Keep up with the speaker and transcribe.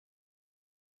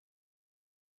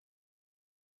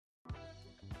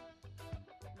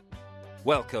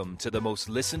Welcome to the most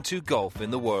listened to golf in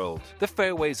the world, the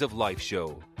Fairways of Life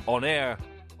show, on air,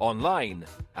 online,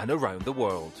 and around the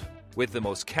world. With the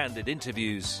most candid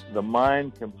interviews. The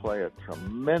mind can play a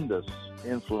tremendous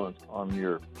influence on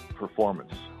your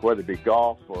performance, whether it be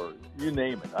golf or you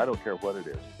name it. I don't care what it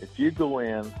is. If you go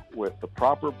in with the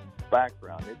proper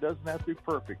background, it doesn't have to be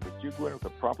perfect, but you go in with the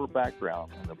proper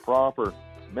background and the proper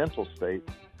mental state,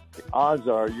 the odds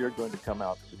are you're going to come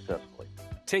out successfully.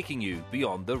 Taking you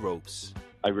beyond the ropes.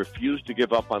 I refuse to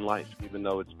give up on life, even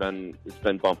though it's been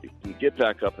bumpy. You get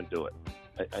back up and do it.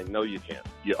 I know you can.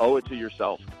 You owe it to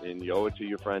yourself, and you owe it to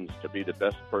your friends to be the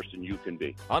best person you can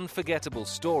be. Unforgettable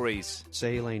stories.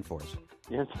 Say Elaine for us.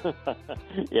 Yes.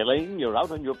 Elaine, you're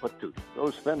out on your patoot. Go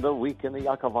spend a week in the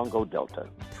Yakavongo Delta.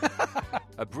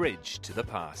 A bridge to the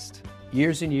past.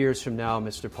 Years and years from now,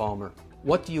 Mr. Palmer,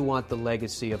 what do you want the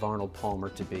legacy of Arnold Palmer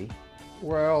to be?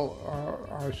 Well,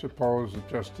 I suppose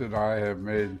just that I have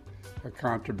made a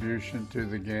contribution to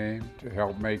the game to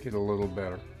help make it a little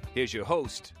better. Here's your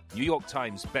host, New York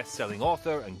Times best-selling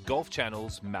author and Golf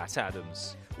Channel's Matt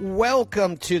Adams.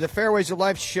 Welcome to the Fairways of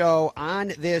Life show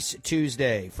on this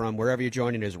Tuesday from wherever you're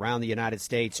joining us around the United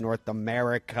States, North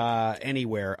America,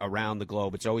 anywhere around the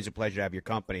globe. It's always a pleasure to have your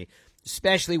company,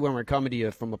 especially when we're coming to you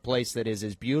from a place that is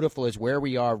as beautiful as where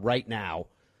we are right now.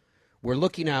 We're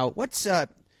looking out.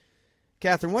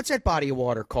 Catherine, what's that body of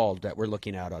water called that we're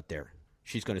looking out there?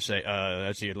 She's going to say,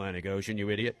 that's the Atlantic Ocean, you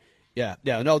idiot.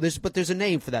 But there's a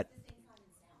name for that.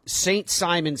 St.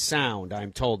 Simon Sound,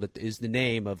 I'm told, that is the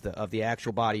name of the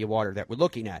actual body of water that we're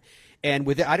looking at.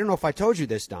 And I don't know if I told you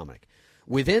this, Dominic.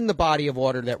 Within the body of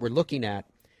water that we're looking at,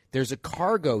 there's a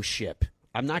cargo ship.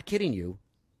 I'm not kidding you.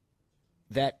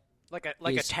 That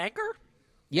a tanker?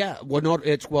 Yeah, well, no,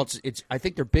 it's I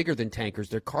think they're bigger than tankers.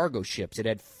 They're cargo ships. It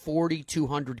had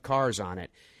 4,200 cars on it,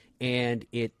 and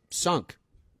it sunk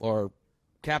or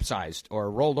capsized or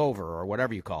rolled over or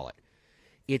whatever you call it.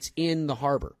 It's in the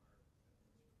harbor.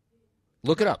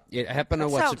 Look it up. It happened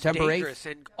on September 8th. Dangerous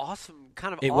and awesome,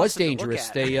 kind of. It awesome was to look dangerous.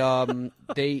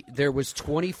 at. There was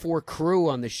 24 crew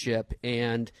on the ship,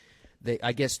 and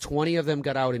I guess 20 of them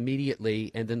got out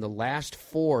immediately, and then the last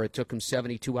 4, it took them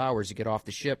 72 hours to get off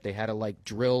the ship. They had to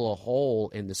drill a hole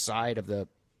in the side of the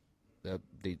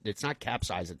it's not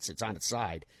capsized, it's on its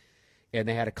side, and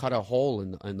they had to cut a hole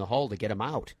in the hull to get them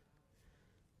out.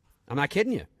 I'm not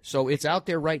kidding you. So it's out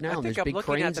there right now. I think There's big I'm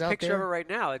looking at cranes the out picture there. of it right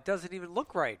now. It doesn't even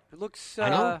look right. It looks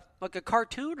like a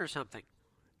cartoon or something.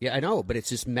 Yeah, I know, but it's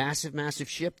this massive, massive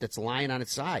ship that's lying on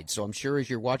its side. So I'm sure as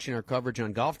you're watching our coverage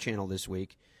on Golf Channel this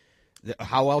week,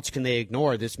 how else can they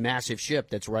ignore this massive ship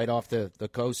that's right off the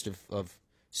coast of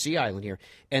Sea Island here?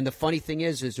 And the funny thing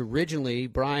is originally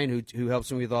Brian, who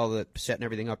helps me with all the setting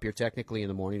everything up here technically in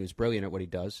the morning, who's brilliant at what he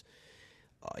does,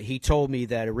 he told me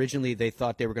that originally they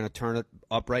thought they were going to turn it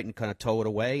upright and kind of tow it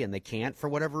away, and they can't for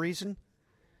whatever reason.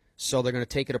 So they're going to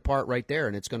take it apart right there,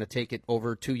 and it's going to take it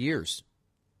over 2 years.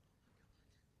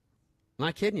 I'm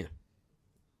not kidding you.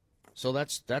 So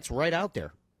that's right out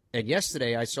there. And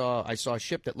yesterday I saw a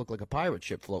ship that looked like a pirate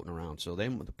ship floating around. So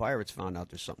the pirates found out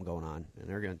there's something going on, and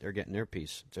they're getting their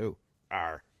piece too.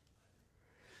 Arr.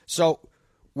 So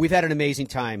we've had an amazing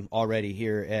time already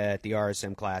here at the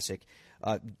RSM Classic.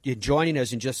 Joining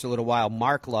us in just a little while,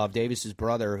 Mark Love, Davis's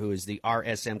brother, who is the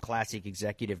RSM Classic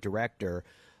Executive Director.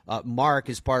 Mark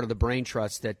is part of the brain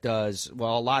trust that does, a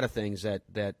lot of things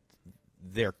that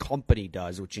their company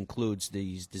does, which includes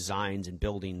these designs and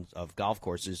building of golf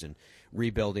courses and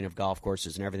rebuilding of golf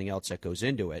courses and everything else that goes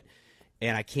into it.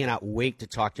 And I cannot wait to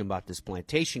talk to him about this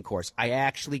plantation course. I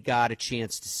actually got a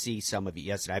chance to see some of it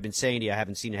yesterday. I've been saying to you, I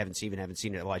haven't seen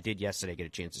it. Well, I did yesterday get a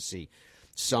chance to see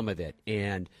some of it.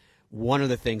 And one of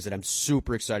the things that I'm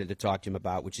super excited to talk to him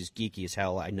about, which is geeky as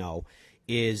hell, I know,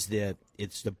 is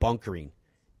it's the bunkering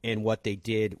and what they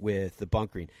did with the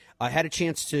bunkering. I had a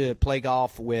chance to play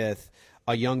golf with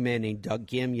a young man named Doug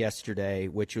Ghim yesterday,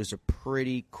 which was a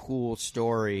pretty cool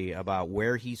story about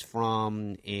where he's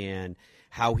from and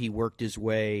how he worked his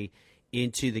way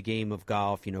into the game of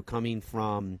golf, coming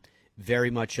from very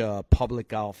much a public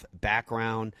golf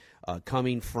background,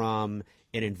 coming from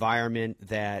an environment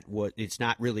that it's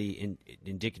not really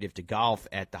indicative to golf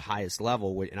at the highest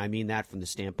level. And I mean that from the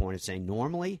standpoint of saying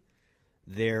normally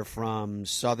they're from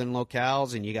southern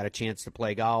locales and you got a chance to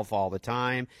play golf all the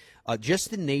time.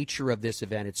 Just the nature of this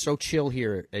event, it's so chill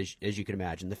here, as you can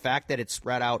imagine. The fact that it's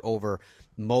spread out over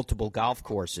multiple golf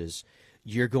courses,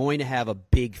 you're going to have a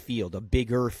big field, a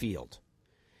bigger field.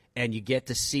 And you get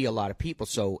to see a lot of people.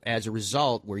 So as a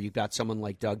result, where you've got someone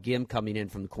like Doug Ghim coming in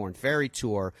from the Korn Ferry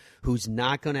Tour, who's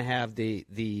not going to have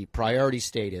the priority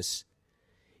status,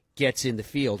 gets in the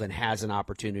field and has an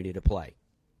opportunity to play.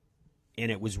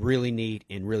 and it was really neat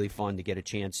and really fun to get a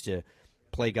chance to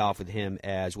play golf with him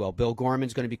as well. Bill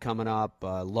Gorman's going to be coming up.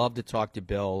 Love to talk to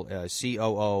Bill,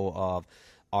 COO of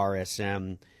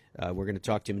RSM. We're going to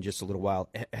talk to him in just a little while.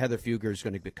 Heather Fugger is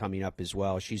going to be coming up as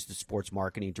well. She's the sports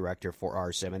marketing director for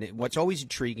RSM. And what's always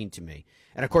intriguing to me,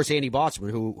 and, of course, Andy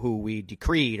Botsman, who we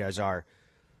decreed as our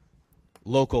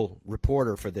local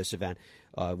reporter for this event,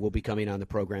 will be coming on the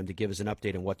program to give us an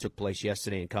update on what took place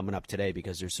yesterday and coming up today,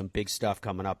 because there's some big stuff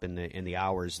coming up in the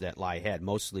hours that lie ahead,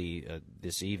 mostly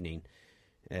this evening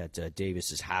at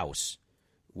Davis's house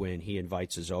when he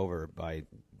invites us over by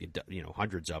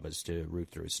hundreds of us to root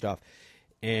through his stuff.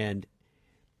 And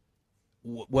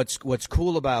what's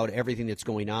cool about everything that's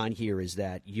going on here is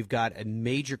that you've got a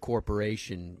major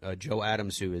corporation, Joe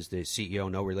Adams, who is the CEO,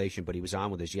 no relation, but he was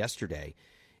on with us yesterday,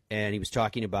 and he was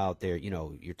talking about their,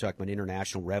 you're talking about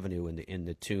international revenue in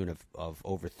the tune of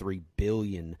over $3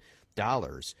 billion,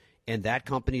 and that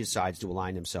company decides to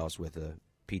align themselves with a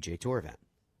PGA Tour event.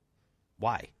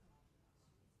 Why?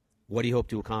 What do you hope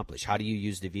to accomplish? How do you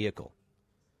use the vehicle?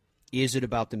 Is it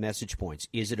about the message points?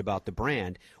 Is it about the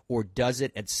brand? Or does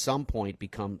it at some point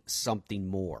become something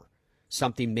more?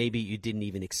 Something maybe you didn't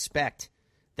even expect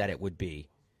that it would be.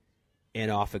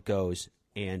 And off it goes,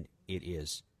 and it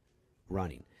is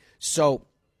running. So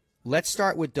let's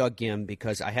start with Doug Ghim,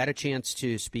 because I had a chance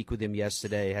to speak with him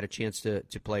yesterday. I had a chance to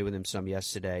play with him some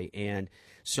yesterday. And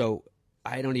so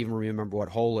I don't even remember what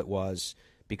hole it was,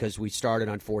 because we started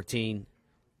on 14.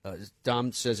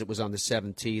 Dom says it was on the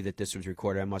 7th tee that this was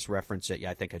recorded. I must reference it. Yeah,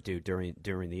 I think I do during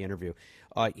the interview.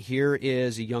 Here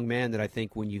is a young man that I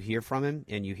think when you hear from him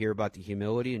and you hear about the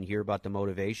humility and hear about the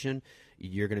motivation,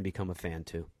 you're going to become a fan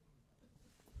too.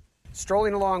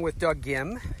 Strolling along with Doug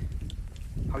Ghim.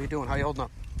 How you doing? How you holding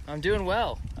up? I'm doing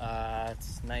well.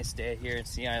 It's a nice day here in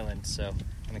Sea Island, so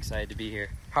I'm excited to be here.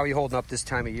 How are you holding up this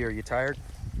time of year? You tired?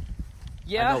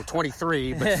 Yeah. I know,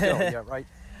 23, but still, yeah, right?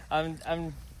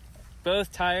 I'm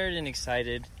both tired and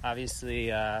excited.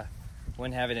 Obviously,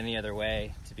 wouldn't have it any other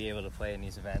way to be able to play in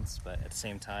these events, but at the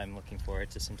same time, looking forward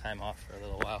to some time off for a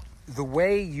little while. The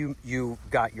way you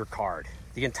got your card,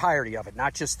 the entirety of it,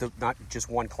 not just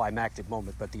one climactic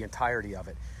moment, but the entirety of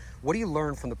it. What do you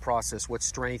learn from the process? What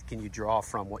strength can you draw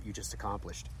from what you just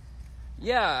accomplished?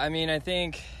 Yeah, I mean, I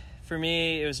think for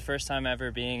me, it was the first time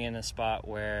ever being in a spot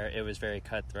where it was very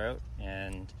cutthroat,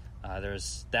 and there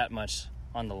was that much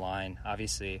on the line.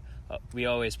 Obviously, we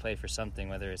always play for something,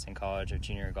 whether it's in college or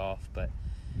junior golf, but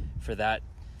for that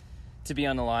to be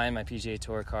on the line, my PGA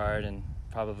Tour card, and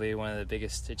probably one of the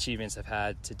biggest achievements I've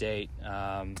had to date,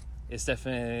 is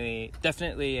definitely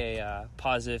a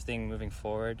positive thing moving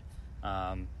forward,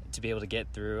 to be able to get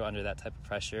through under that type of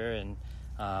pressure. And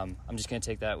I'm just going to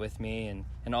take that with me,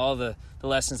 and all the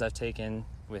lessons I've taken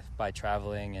by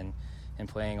traveling and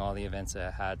playing all the events that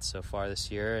I had so far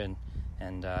this year,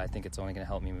 and I think it's only going to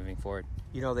help me moving forward.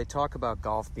 They talk about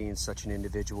golf being such an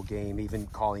individual game, even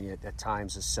calling it at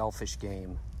times a selfish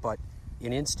game. But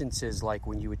in instances like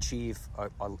when you achieve,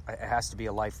 it has to be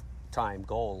a lifetime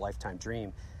goal, lifetime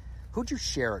dream, who'd you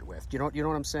share it with? You know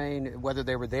what I'm saying? Whether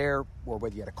they were there or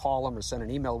whether you had to call them or send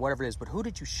an email, whatever it is, but who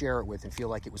did you share it with and feel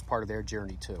like it was part of their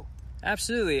journey too?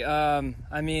 Absolutely.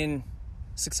 I mean,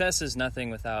 success is nothing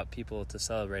without people to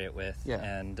celebrate it with. Yeah.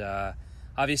 And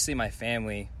obviously my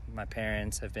family, my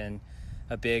parents have been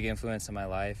a big influence in my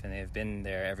life, and they've been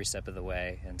there every step of the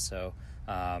way. And so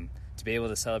to be able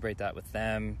to celebrate that with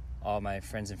them, all my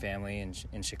friends and family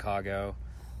in Chicago,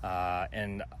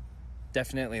 and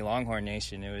definitely Longhorn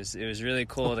Nation, it was really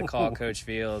cool to call Coach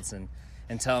Fields and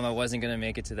tell him I wasn't going to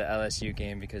make it to the LSU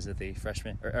game because of the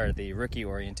freshman or the rookie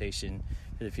orientation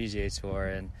for the PGA Tour.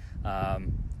 And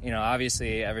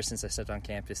obviously ever since I stepped on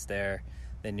campus there,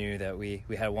 they knew that we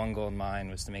had one goal in mind,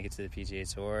 was to make it to the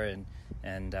PGA Tour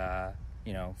and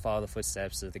follow the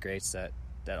footsteps of the greats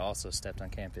that also stepped on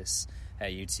campus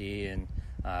at UT. And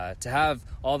to have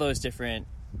all those different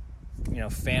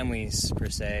families per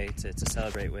se to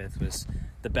celebrate with was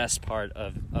the best part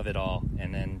of it all.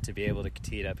 And then to be able to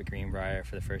tee it up at Greenbrier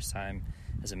for the first time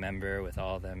as a member with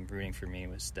all of them rooting for me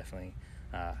was definitely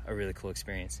a really cool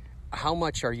experience. How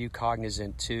much are you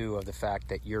cognizant, too, of the fact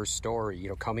that your story,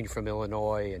 coming from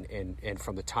Illinois and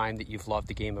from the time that you've loved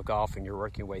the game of golf and you're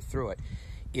working your way through it,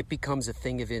 it becomes a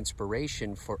thing of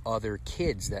inspiration for other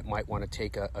kids that might want to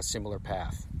take a similar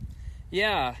path?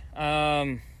 Yeah.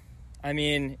 I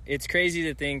mean, it's crazy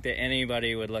to think that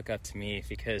anybody would look up to me,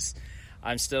 because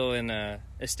I'm still in a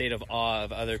state of awe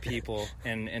of other people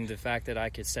and the fact that I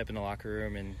could step in the locker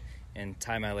room and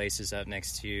tie my laces up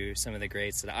next to some of the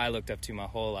greats that I looked up to my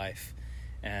whole life,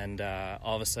 and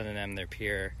all of a sudden I'm their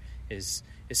peer is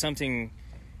something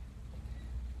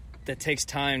that takes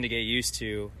time to get used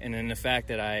to, and then the fact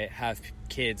that I have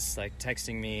kids like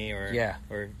texting me or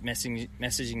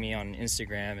messaging me on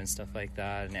Instagram and stuff like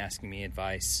that and asking me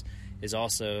advice is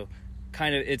also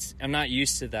kind of, I'm not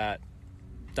used to that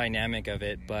dynamic of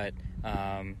it, but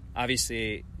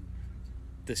obviously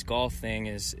this golf thing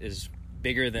is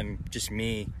bigger than just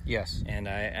me. Yes. And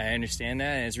I understand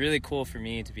that, and it's really cool for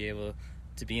me to be able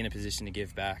to be in a position to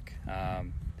give back.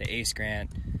 The ACE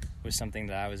grant was something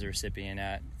that I was a recipient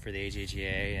at for the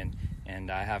AJGA,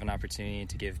 and I have an opportunity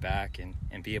to give back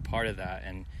and be a part of that,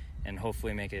 and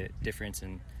hopefully make a difference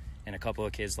in a couple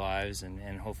of kids' lives,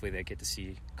 and hopefully they get to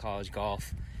see college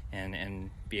golf and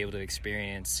be able to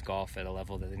experience golf at a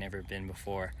level that they've never been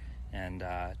before. And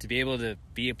to be able to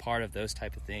be a part of those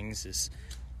type of things is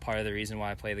part of the reason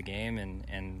why I play the game,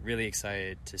 and really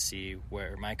excited to see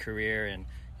where my career and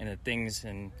the things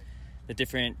and the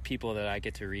different people that I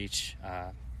get to reach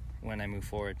when I move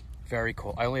forward. Very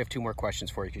cool. I only have 2 more questions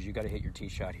for you because you got to hit your tee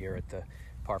shot here at the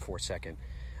par 4 second.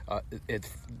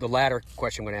 The latter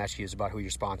question I'm going to ask you is about who your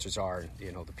sponsors are,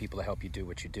 and, the people that help you do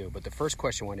what you do. But the first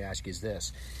question I want to ask you is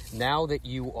this. Now that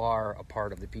you are a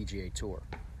part of the PGA Tour,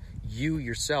 you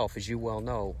yourself, as you well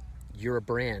know, you're a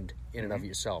brand in and of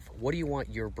yourself. What do you want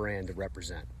your brand to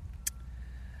represent?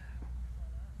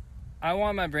 I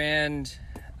want my brand...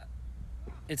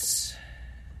 It's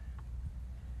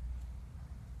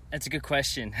a good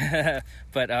question,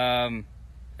 but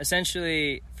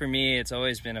essentially for me, it's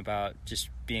always been about just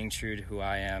being true to who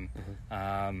I am.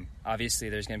 Mm-hmm. Obviously,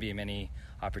 there's going to be many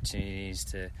opportunities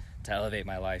to elevate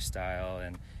my lifestyle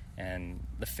and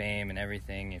the fame and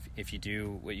everything if you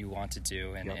do what you want to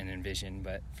do and envision.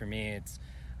 But for me,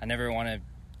 I never want to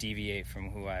deviate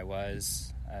from who I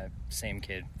was. Same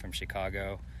kid from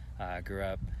Chicago, grew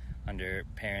up under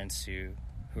parents who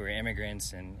were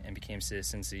immigrants and became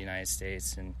citizens of the United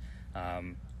States. And,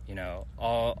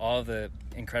 all the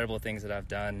incredible things that I've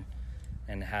done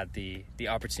and had the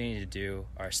opportunity to do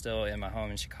are still in my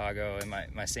home in Chicago, in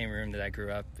my same room that I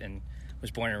grew up and was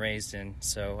born and raised in.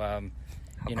 So,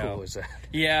 How cool is that?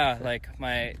 Yeah, like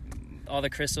all the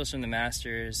crystals from the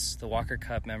Masters, the Walker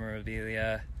Cup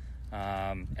memorabilia,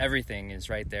 everything is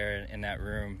right there in that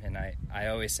room. And I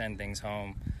always send things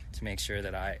home to make sure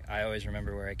that I always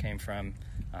remember where I came from.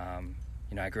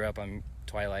 I grew up on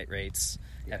twilight rates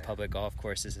at public golf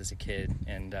courses as a kid,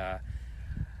 and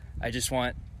I just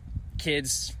want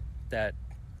kids that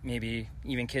maybe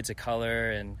even kids of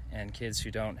color and kids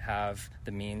who don't have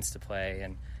the means to play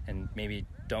and maybe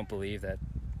don't believe that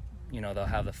they'll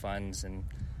have the funds and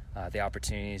the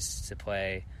opportunities to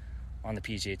play on the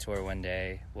PGA Tour one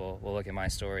day will look at my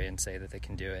story and say that they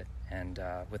can do it. And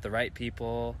with the right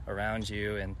people around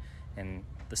you and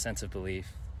the sense of belief,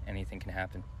 anything can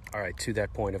happen. All right, to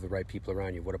that point of the right people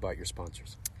around you, what about your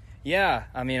sponsors? Yeah,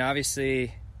 I mean,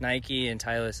 obviously Nike and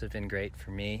Titleist have been great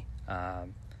for me.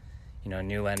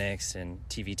 New Lennox and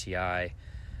TVTI.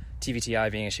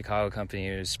 TVTI being a Chicago company,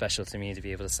 it was special to me to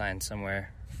be able to sign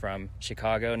somewhere from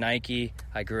Chicago. Nike,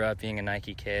 I grew up being a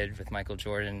Nike kid with Michael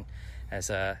Jordan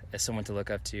as someone to look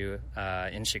up to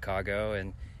in Chicago.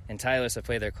 And Titleist, I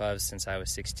played their clubs since I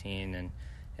was 16,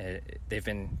 and they've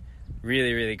been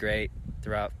really, really great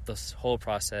throughout this whole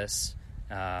process.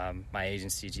 My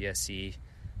agency, GSC,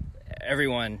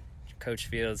 everyone, Coach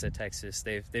Fields at Texas,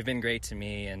 they've been great to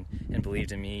me and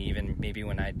believed in me even maybe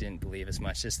when I didn't believe as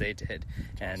much as they did.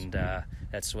 And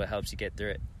that's what helps you get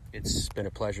through it. It's been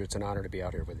a pleasure. It's an honor to be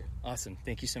out here with you. Awesome.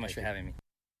 Thank you so much for having me.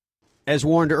 As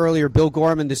warned earlier, Bill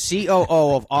Gorman, the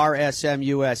COO of RSM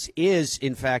US, is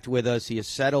in fact with us. He has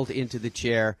settled into the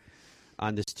chair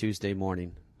on this Tuesday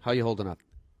morning. How are you holding up?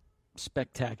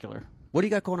 Spectacular. What do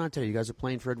you got going on today? You guys are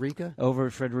playing Frederica? Over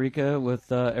at Frederica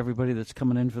with everybody that's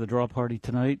coming in for the draw party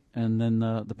tonight, and then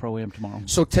the Pro-Am tomorrow.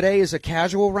 So today is a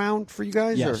casual round for you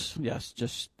guys? Yes.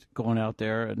 Just going out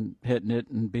there and hitting it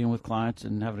and being with clients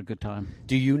and having a good time.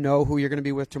 Do you know who you're going to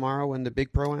be with tomorrow in the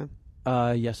big Pro-Am?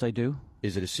 Yes, I do.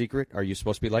 Is it a secret? Are you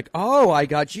supposed to be like, I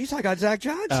got Zach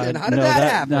Johnson? How did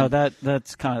that happen? No,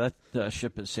 that's kind of that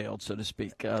ship has sailed, so to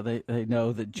speak. They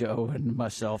know that Joe and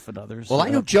myself and others. Well, I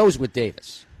know Joe's with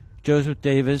Davis. Joe's with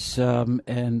Davis,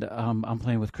 and I'm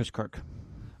playing with Chris Kirk.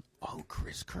 Oh,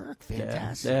 Chris Kirk.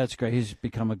 Fantastic. Yeah, it's great. He's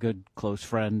become a good, close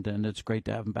friend, and it's great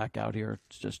to have him back out here.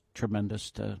 It's just tremendous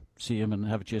to see him and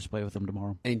have a chance to play with him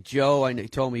tomorrow. And Joe, he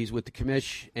told me he's with the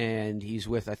commish, and he's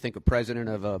with, I think, a president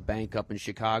of a bank up in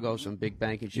Chicago, some big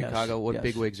bank in Chicago. What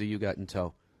bigwigs have you got in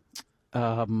tow?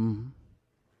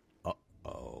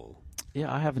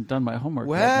 Yeah, I haven't done my homework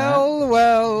yet,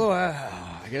 Well,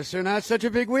 I guess they're not such a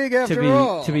big wig after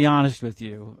all. To be honest with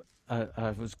you,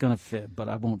 I was going to fib, but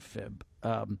I won't fib.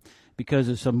 Because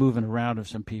of some moving around of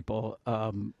some people,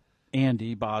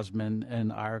 Andy Bosman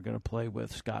and I are going to play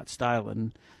with Scott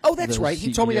Stylen. Oh, that's right.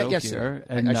 He told me that CEO yesterday. here,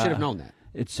 and I should have known that.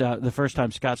 It's the first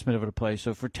time Scott's been able to play.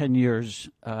 So for 10 years,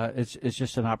 it's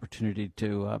just an opportunity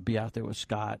to be out there with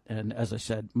Scott. And as I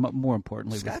said, more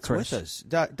importantly, Scott's with Chris.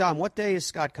 with us. Dom, what day is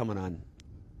Scott coming on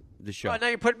the show? Oh, now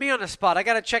you're putting me on the spot. I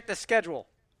got to check the schedule.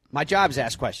 My job's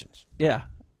ask questions. Yeah.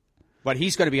 But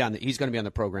he's going to be on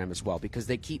the program as well because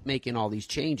they keep making all these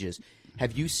changes.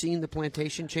 Have you seen the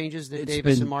plantation changes that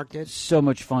Davis and Mark did? So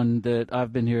much fun that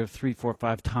I've been here 3, 4,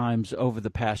 5 times over the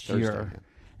past year,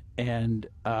 and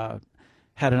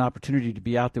had an opportunity to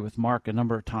be out there with Mark a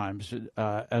number of times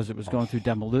as it was going through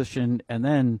demolition, and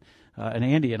then and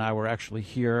Andy and I were actually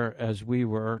here as we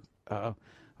were.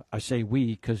 I say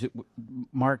we because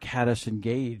Mark had us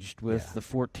engaged with the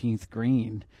 14th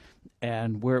green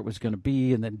and where it was going to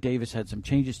be, and then Davis had some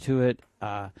changes to it,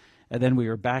 and then we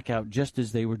were back out just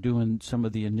as they were doing some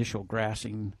of the initial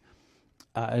grassing.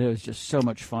 It was just so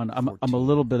much fun. I'm a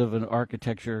little bit of an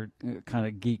architecture kind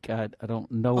of geek. I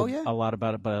don't know a lot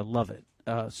about it, but I love it.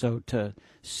 So to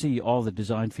see all the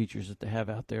design features that they have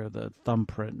out there, the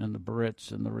thumbprint and the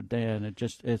Barrett's and the Redan,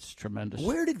 it's tremendous.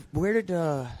 Where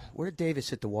did Davis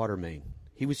hit the water main?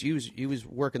 He was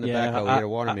working the backhoe. He hit a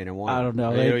water main and won. I don't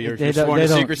know. They sworn to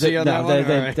secrecy on that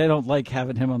one? They don't like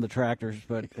having him on the tractors,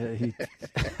 but he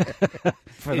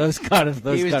for those kind of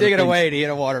those. He was kind digging of away and he hit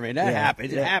a water main. That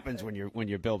happens. Yeah. It happens when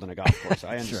you're building a golf course.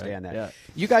 I understand right. that. Yeah.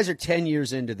 You guys are 10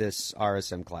 years into this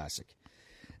RSM Classic.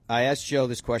 I asked Joe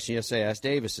this question yesterday. I asked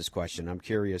Davis this question. I'm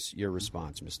curious your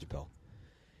response, Mr. Bill.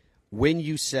 When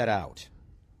you set out,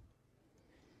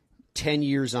 10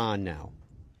 years on now,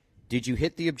 did you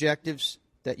hit the objectives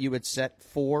that you had set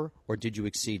for, or did you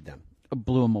exceed them?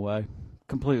 Blew them away.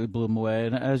 Completely blew them away.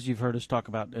 And as you've heard us talk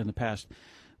about in the past,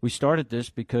 we started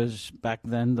this because back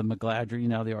then the McGladrey,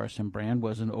 now the RSM brand,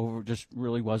 just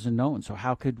really wasn't known. So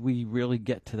how could we really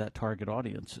get to that target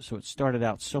audience? So it started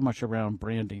out so much around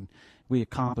branding. We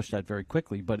accomplished that very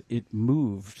quickly, but it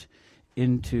moved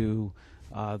into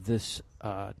this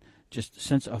just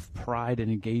sense of pride and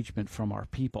engagement from our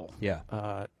people.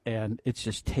 Yeah. And it's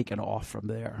just taken off from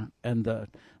there. And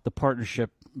the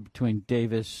partnership between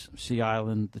Davis, Sea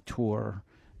Island, the tour,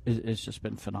 it's just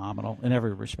been phenomenal in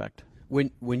every respect.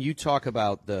 When you talk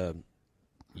about you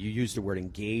use the word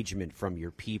engagement from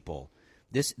your people,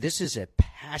 this is a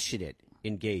passionate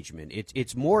engagement.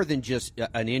 It's more than just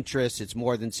an interest. It's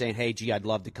more than saying, hey, gee, I'd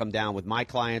love to come down with my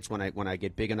clients when I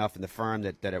get big enough in the firm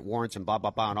that it warrants and blah,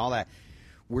 blah, blah, and all that.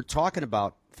 We're talking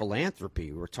about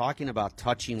philanthropy. We're talking about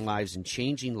touching lives and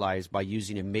changing lives by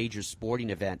using a major sporting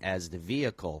event as the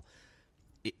vehicle.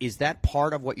 Is that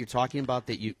part of what you're talking about?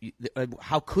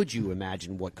 How could you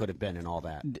imagine what could have been and all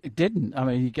that? It didn't. I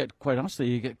mean, quite honestly,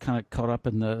 you get kind of caught up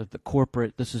in the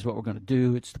corporate, this is what we're going to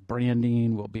do. It's the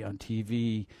branding. We'll be on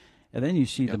TV. And then you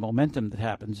see the momentum that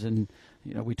happens. And,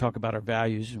 we talk about our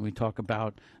values and we talk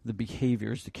about the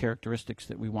behaviors, the characteristics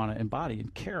that we want to embody.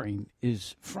 And caring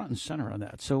is front and center on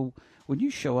that. So when you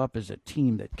show up as a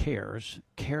team that cares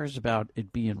about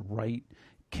it being right,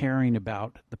 caring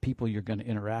about the people you're going to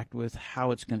interact with,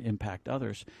 how it's going to impact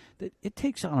others, that it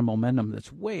takes on a momentum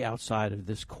that's way outside of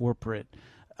this corporate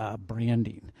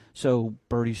branding. So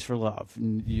Birdies for Love,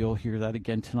 and you'll hear that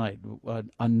again tonight,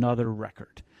 another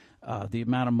record. The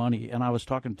amount of money, and I was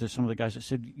talking to some of the guys that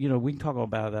said, we can talk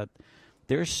about that.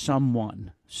 There's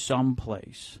someone,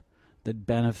 someplace that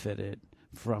benefited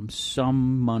from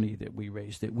some money that we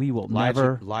raised that we will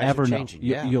never, ever know.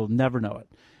 You'll never know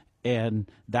it. And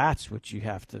that's what you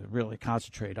have to really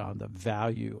concentrate on, the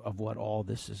value of what all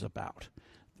this is about.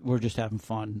 We're just having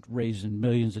fun, raising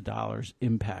millions of dollars,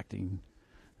 impacting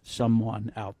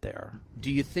someone out there.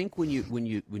 Do you think when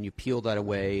you peel that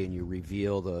away and you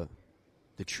reveal the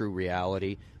true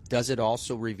reality, does it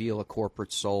also reveal a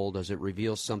corporate soul? Does it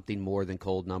reveal something more than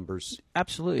cold numbers?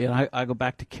 Absolutely. And I go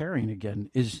back to caring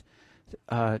again, is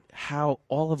how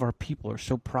all of our people are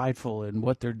so prideful in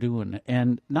what they're doing.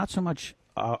 And not so much,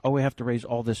 we have to raise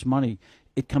all this money.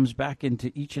 It comes back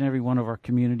into each and every one of our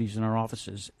communities and our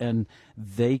offices, and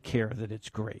they care that it's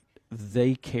great.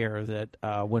 They care that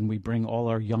when we bring all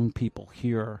our young people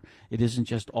here, it isn't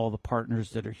just all the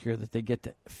partners that are here, that they get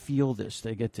to feel this.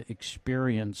 They get to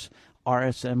experience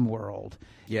RSM world.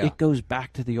 Yeah. It goes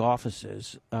back to the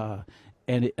offices.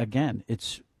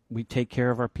 We take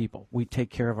care of our people. We take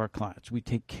care of our clients. We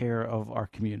take care of our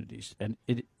communities. And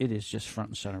it is just front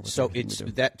and center. So it's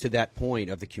that to that point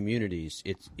of the communities,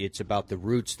 it's about the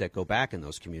roots that go back in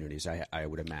those communities, I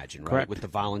would imagine, right? Correct. With the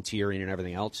volunteering and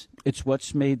everything else? It's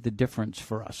what's made the difference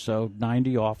for us. So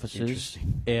 90 offices.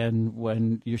 And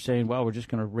when you're saying, well, we're just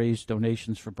going to raise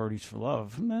donations for Birdies for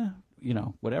Love,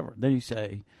 whatever. Then you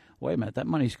say, wait a minute, that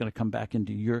money's going to come back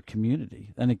into your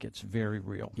community. Then it gets very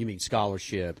real. You mean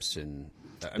scholarships and,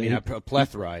 a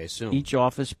plethora, I assume. Each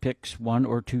office picks one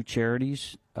or two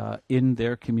charities in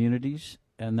their communities,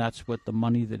 and that's what the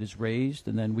money that is raised,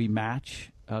 and then we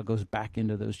match, goes back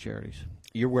into those charities.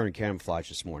 You're wearing camouflage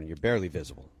this morning. You're barely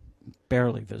visible.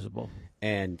 Barely visible.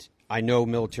 And I know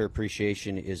military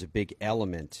appreciation is a big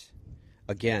element.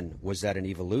 Again, was that an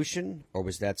evolution, or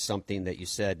was that something that you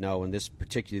said, no, in this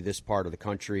particularly this part of the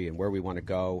country and where we want to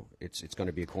go, it's going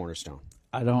to be a cornerstone?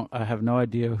 I have no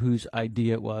idea whose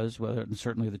idea it was, and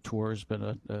certainly the tour has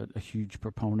been a huge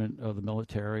proponent of the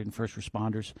military and first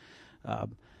responders.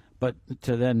 But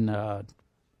to then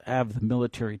have the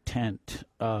military tent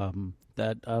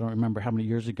that I don't remember how many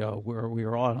years ago where we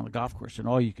were all on the golf course and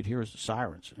all you could hear is the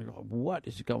sirens. And you go, what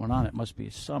is going on? It must be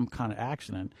some kind of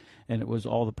accident. And it was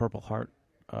all the Purple Heart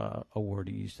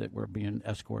awardees that were being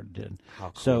escorted in.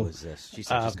 How cool is this?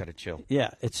 Geez, I just got to chill.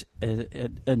 Yeah,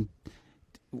 and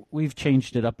we've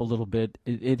changed it up a little bit.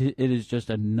 It is just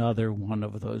another one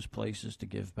of those places to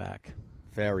give back.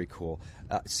 Very cool.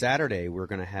 Saturday we're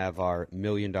going to have our $1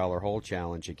 Million Hole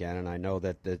Challenge again, and I know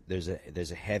that there's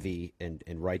a heavy and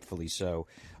rightfully so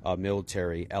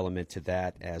military element to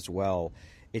that as well.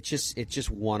 It's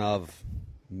just one of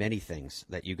many things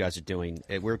that you guys are doing.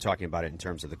 We're talking about it in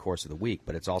terms of the course of the week,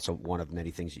 but it's also one of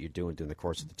many things that you're doing during the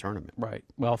course of the tournament. Right.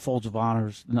 Well, Folds of Honor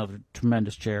is another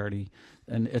tremendous charity,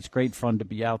 and it's great fun to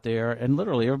be out there. And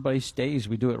literally everybody stays.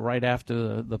 We do it right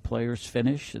after the players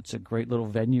finish. It's a great little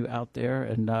venue out there,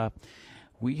 and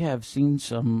we have seen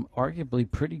some arguably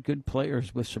pretty good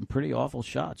players with some pretty awful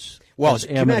shots. Well,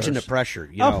 can you imagine the pressure,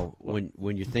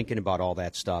 when you're thinking about all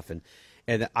that stuff. And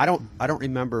I don't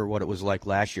remember what it was like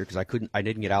last year because I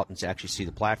didn't get out and actually see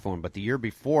the platform. But the year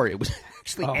before, it was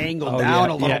actually angled down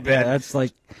a little bit. Yeah, that's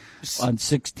like on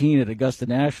 16 at Augusta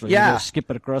National. Yeah, you skip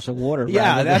it across the water.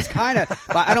 Yeah, that's kind of.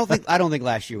 But I don't think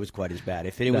last year was quite as bad.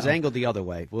 If it was angled the other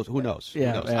way, well, who knows?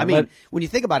 Yeah, who knows? I mean, when you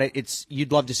think about it,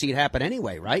 you'd love to see it happen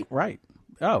anyway, right? Right.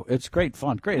 Oh, it's great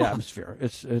fun, great atmosphere.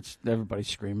 It's everybody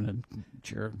screaming and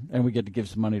cheering, and we get to give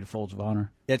some money to Folds of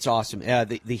Honor. It's awesome.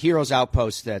 The Heroes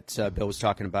Outpost that Bill was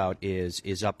talking about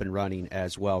is up and running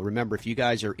as well. Remember, if you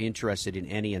guys are interested in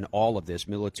any and all of this,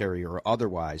 military or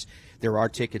otherwise, there are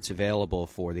tickets available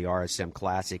for the RSM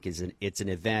Classic. It's an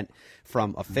event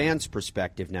from a fan's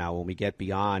perspective now when we get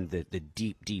beyond the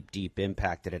deep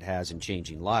impact that it has in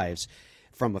changing lives.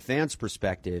 From a fan's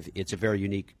perspective, it's a very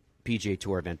unique PGA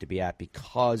Tour event to be at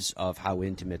because of how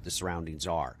intimate the surroundings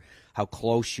are, how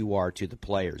close you are to the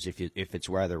players. If it's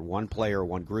whether one player or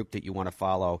one group that you want to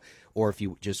follow, or if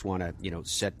you just want to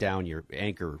set down your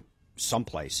anchor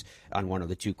someplace on one of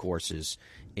the two courses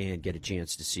and get a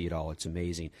chance to see it all. It's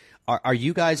amazing. Are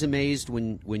you guys amazed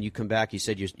when you come back? You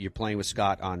said you're playing with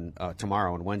Scott on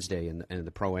tomorrow on Wednesday in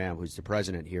the Pro-Am, who's the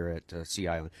president here at Sea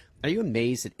Island. Are you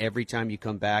amazed that every time you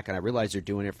come back, and I realize they're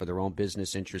doing it for their own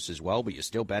business interests as well, but you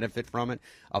still benefit from it,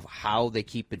 of how they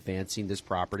keep advancing this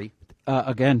property?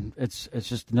 Again, it's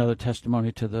just another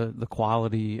testimony to the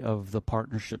quality of the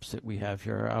partnerships that we have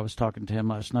here. I was talking to him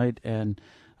last night, and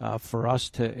for us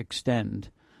to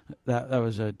extend, that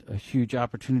was a huge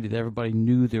opportunity that everybody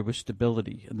knew there was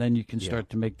stability, and then you can start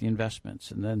to make the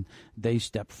investments, and then they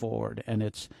step forward, and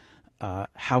it's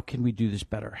how can we do this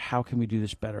better? How can we do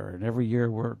this better? And every year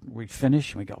we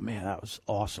finish and we go, man, that was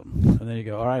awesome. And then you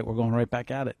go, all right, we're going right back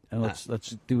at it, and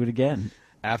let's do it again.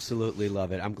 Absolutely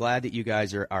love it. I'm glad that you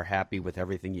guys are happy with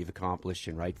everything you've accomplished,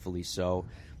 and rightfully so.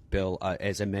 Bill,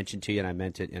 as I mentioned to you, and I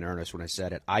meant it in earnest when I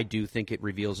said it, I do think it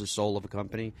reveals the soul of a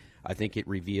company. I think it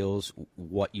reveals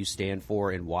what you stand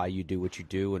for and why you do what you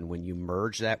do. And when you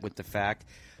merge that with the fact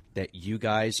that you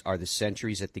guys are the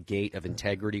sentries at the gate of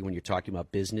integrity when you're talking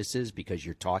about businesses, because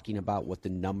you're talking about what the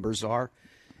numbers are,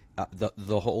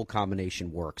 the whole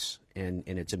combination works. And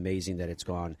it's amazing that it's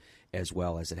gone as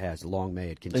well as it has. Long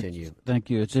may it continue. Thank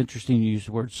you. It's interesting you use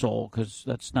the word soul, because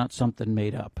that's not something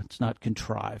made up. It's not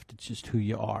contrived. It's just who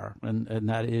you are, and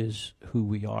that is who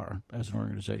we are as an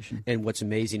organization. And what's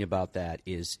amazing about that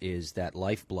is that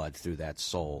lifeblood through that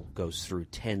soul goes through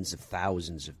tens of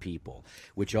thousands of people,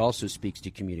 which also speaks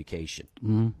to communication,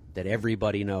 that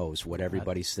everybody knows what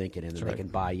everybody's thinking, and then they can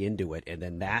buy into it, and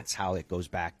then that's how it goes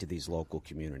back to these local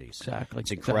communities. Exactly.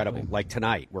 It's incredible. Exactly. Like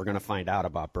tonight, we're going to find out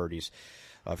about Birdies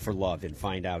for Love and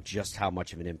find out just how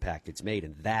much of an impact it's made,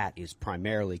 and that is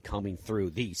primarily coming through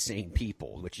these same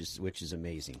people, which is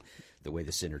amazing, the way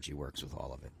the synergy works with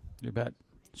all of it. You bet.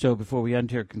 So before we end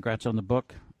here, congrats on the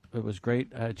book. It was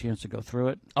great. I had a chance to go through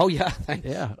it. Oh, yeah, thanks.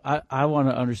 Yeah, I want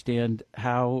to understand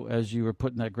how, as you were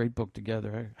putting that great book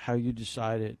together, how you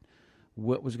decided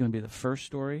what was going to be the first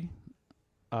story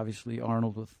obviously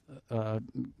Arnold with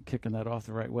kicking that off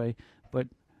the right way. But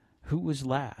who was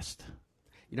last?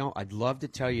 You know, I'd love to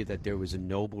tell you that there was a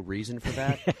noble reason for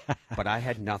that, but I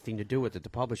had nothing to do with it. The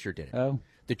publisher did it. Oh.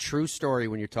 The true story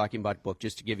when you're talking about book,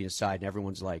 just to give you a side, and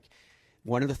everyone's like,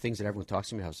 one of the things that everyone talks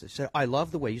to me about is they said, I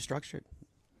love the way you structured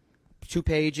it. 2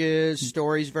 pages,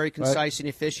 stories very concise and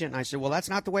efficient. And I said, well, that's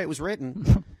not the way it was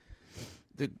written.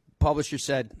 The publisher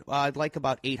said, well, I'd like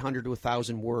about 800 to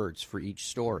 1,000 words for each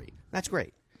story. That's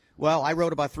great. Well, I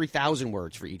wrote about 3,000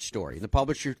 words for each story. And the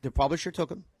publisher took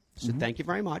them, said, thank you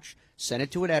very much, sent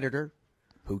it to an editor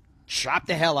who chopped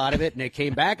the hell out of it, and it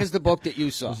came back as the book that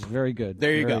you saw. This is very good.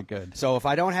 There you very go. Good. So if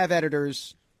I don't have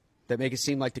editors that make it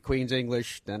seem like the Queen's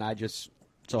English, then I just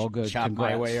it's all good. chop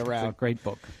my way around. It's a great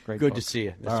book. Good to see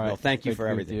you, Mr. Bill. Thank you for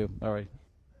everything. You. All right.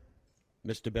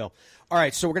 Mr. Bill. All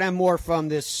right, so we're going to have more from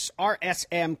this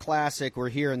RSM Classic. We're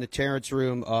here in the Terrence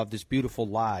Room of this beautiful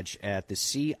lodge at the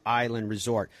Sea Island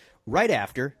Resort right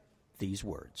after these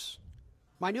words.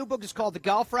 My new book is called The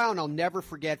Golf Round I'll Never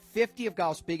Forget. 50 of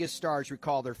golf's biggest stars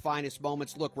recall their finest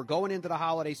moments. Look, we're going into the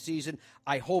holiday season.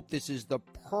 I hope this is the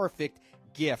perfect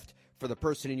gift for the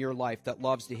person in your life that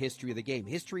loves the history of the game.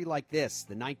 History like this,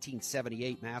 the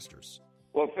 1978 Masters.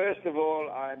 Well, first of all,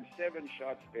 I'm 7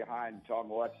 shots behind Tom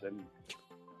Watson.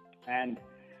 And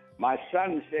my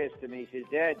son says to me, he says,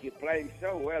 Dad, you're playing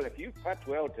so well. If you putt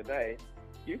well today,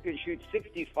 you can shoot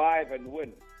 65 and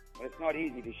win. Well, it's not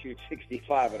easy to shoot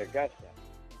 65 at Augusta.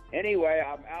 Anyway,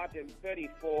 I'm out in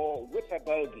 34 with a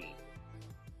bogey.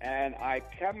 And I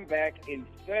come back in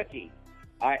 30.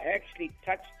 I actually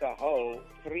touched the hole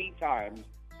 3 times.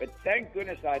 But thank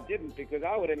goodness I didn't, because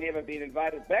I would have never been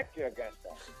invited back to Augusta.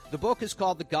 The book is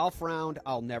called The Golf Round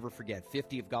I'll Never Forget.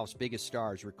 50 of golf's biggest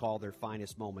stars recall their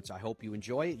finest moments. I hope you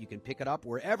enjoy it. You can pick it up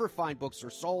wherever fine books are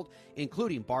sold,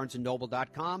 including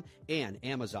BarnesandNoble.com and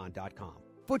Amazon.com.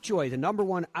 FootJoy, the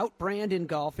 #1 out brand in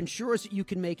golf, ensures that you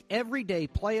can make every day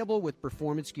playable with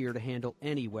performance gear to handle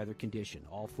any weather condition.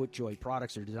 All FootJoy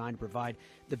products are designed to provide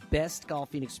the best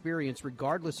golfing experience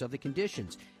regardless of the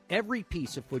conditions. Every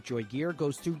piece of FootJoy gear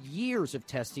goes through years of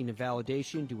testing and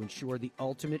validation to ensure the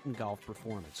ultimate in golf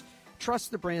performance.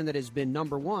 Trust the brand that has been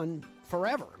 #1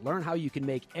 forever. Learn how you can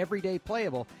make every day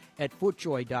playable at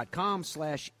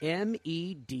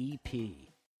FootJoy.com/MEDP.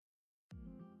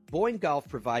 Boyne Golf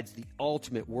provides the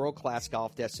ultimate world-class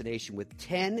golf destination with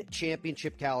 10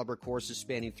 championship-caliber courses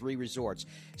spanning 3 resorts.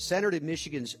 Centered in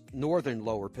Michigan's northern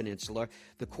Lower Peninsula,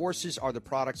 the courses are the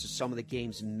products of some of the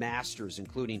game's masters,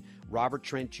 including Robert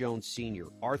Trent Jones Sr.,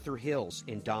 Arthur Hills,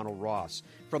 and Donald Ross.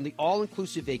 From the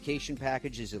all-inclusive vacation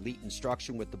packages, elite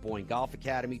instruction with the Boyne Golf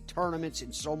Academy, tournaments,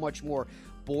 and so much more,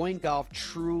 Boyne Golf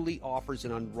truly offers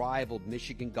an unrivaled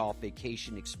Michigan golf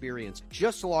vacation experience.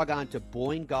 Just log on to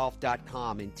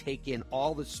BoyneGolf.com and take in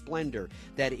all the splendor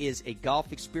that is a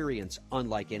golf experience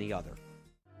unlike any other.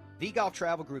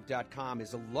 TheGolfTravelGroup.com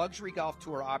is a luxury golf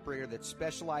tour operator that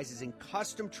specializes in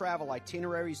custom travel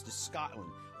itineraries to Scotland,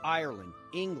 Ireland,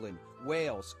 England,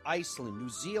 Wales, Iceland, New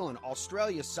Zealand,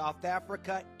 Australia, South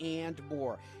Africa, and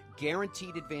more.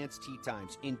 Guaranteed advanced tee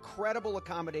times, incredible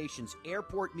accommodations,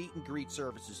 airport meet and greet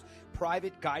services,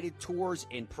 private guided tours,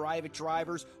 and private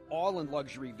drivers, all in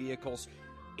luxury vehicles.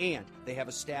 And they have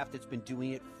a staff that's been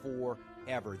doing it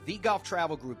forever.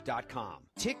 TheGolfTravelGroup.com.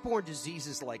 Tick-borne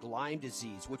diseases like Lyme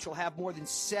disease, which will have more than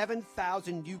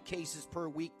 7,000 new cases per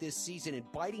week this season, and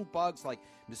biting bugs like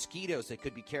mosquitoes that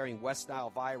could be carrying West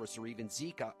Nile virus or even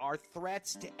Zika, are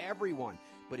threats to everyone,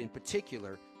 but in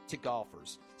particular to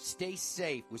golfers. Stay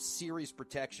safe with serious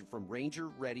protection from Ranger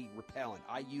Ready Repellent.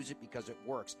 I use it because it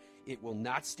works. It will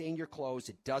not stain your clothes.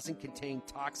 It doesn't contain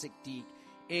toxic DEET,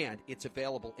 and it's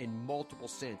available in multiple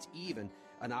scents, even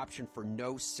an option for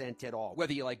no scent at all.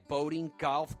 Whether you like boating,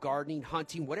 golf, gardening,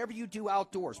 hunting, whatever you do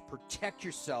outdoors, protect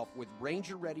yourself with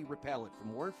Ranger Ready Repellent. For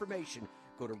more information,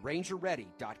 go to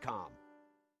rangerready.com.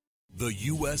 The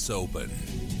U.S. Open,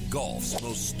 golf's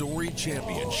most storied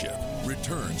championship,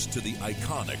 returns to the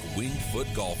iconic Winged Foot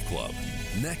Golf Club.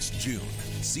 Next June,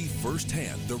 see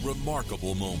firsthand the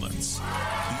remarkable moments, the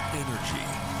energy,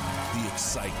 the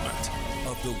excitement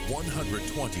of the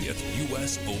 120th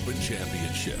U.S. Open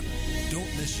Championship.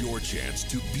 Don't miss your chance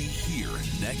to be here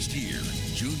next year,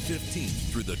 June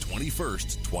 15th through the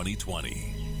 21st,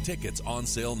 2020. Tickets on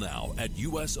sale now at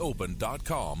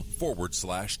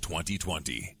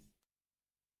usopen.com/2020.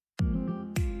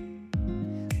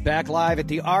 Back live at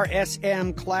the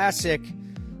RSM Classic.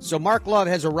 So Mark Love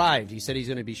has arrived. He said he's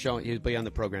going to be he'll be on the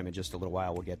program in just a little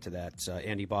while. We'll get to that.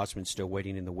 Andy Bossman's still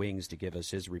waiting in the wings to give us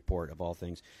his report of all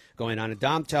things going on. And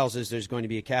Dom tells us there's going to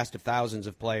be a cast of thousands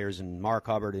of players, and Mark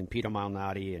Hubbard and Peter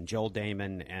Malnati and Joel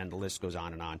Damon, and the list goes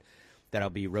on and on. that'll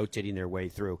be rotating their way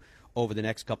through over the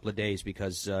next couple of days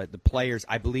because the players,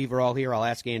 I believe, are all here. I'll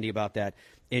ask Andy about that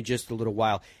in just a little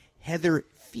while. Heather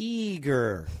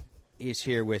Feger is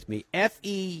here with me.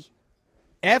 F-U-E-G-E-R.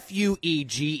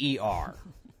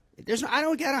 I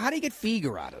don't get it. How do you get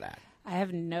Feger out of that? I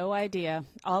have no idea.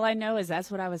 All I know is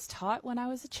that's what I was taught when I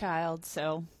was a child,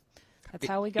 so that's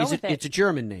how we go with it. It's a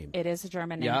German name. It is a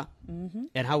German name. Yeah? Mm-hmm.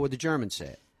 And how would the Germans say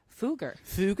it? Fugger.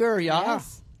 Fugger, yeah.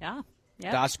 Yes. Yeah.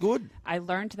 Yep. That's good. I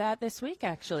learned that this week,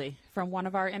 actually, from one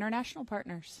of our international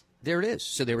partners. There it is.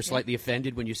 So they were slightly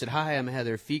offended when you said, "Hi, I'm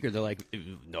Heather Feger." They're like,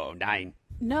 "No, nine."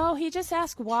 No, he just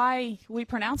asked why we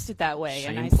pronounced it that way.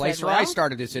 Same and I place said, where I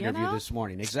started this interview this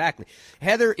morning. Exactly.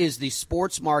 Heather is the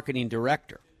sports marketing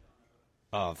director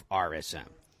of RSM.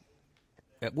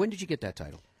 When did you get that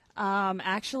title?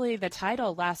 Actually, the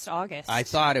title last August. I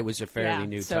thought it was a fairly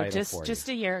new title for you. Just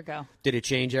a year ago. Did it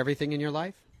change everything in your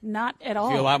life? Not at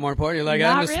all. Feel a lot more important. You're like,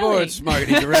 Not I'm the really. sports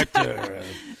marketing director.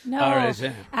 No,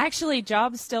 RSM. actually,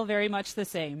 job's still very much the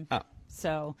same. Oh.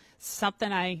 So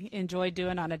something I enjoy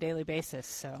doing on a daily basis.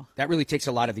 So that really takes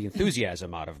a lot of the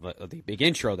enthusiasm out of the big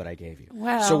intro that I gave you.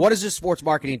 Well, so what does the sports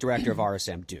marketing director of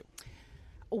RSM do?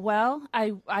 Well,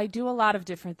 I do a lot of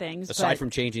different things. Aside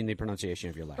from changing the pronunciation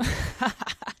of your language.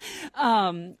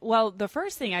 Well, the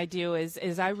first thing I do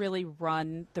is I really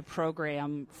run the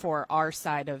program for our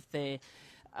side of the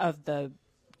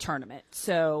tournament.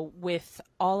 So with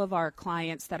all of our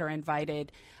clients that are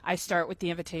invited, I start with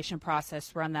the invitation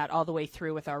process, run that all the way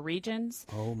through with our regions.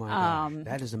 Oh, my gosh.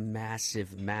 That is a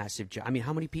massive, massive job. I mean,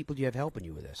 how many people do you have helping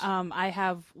you with this? I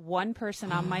have one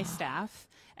person on my staff,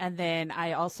 and then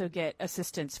I also get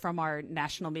assistance from our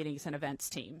national meetings and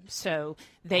events team. So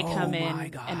they come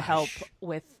in and help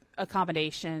with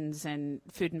accommodations and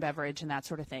food and beverage and that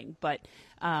sort of thing. But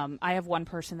I have one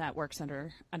person that works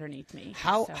underneath me.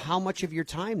 How much of your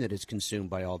time that is consumed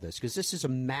by all this? Because this is a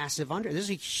massive this is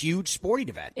a huge sporting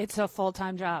event. It's a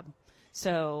full-time job.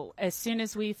 So as soon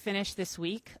as we finish this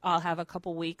week, I'll have a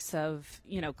couple weeks of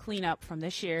cleanup from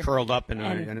this year, curled up in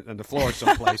the floor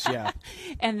someplace. Yeah,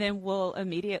 and then we'll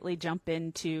immediately jump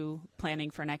into planning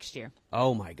for next year.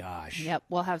 Oh my gosh! Yep,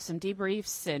 we'll have some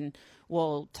debriefs and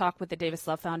we'll talk with the Davis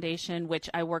Love Foundation, which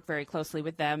I work very closely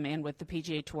with them and with the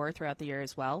PGA Tour throughout the year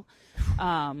as well,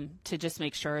 to just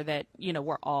make sure that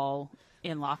we're all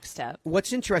in lockstep.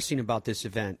 What's interesting about this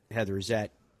event, Heather, is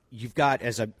that you've got,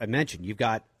 as I mentioned, you've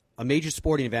got a major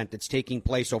sporting event that's taking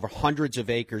place over hundreds of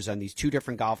acres on these two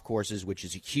different golf courses, which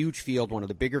is a huge field, one of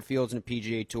the bigger fields in the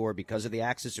PGA Tour because of the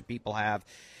access that people have.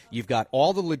 You've got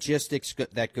all the logistics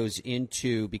that goes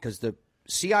into, because the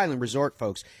Sea Island Resort,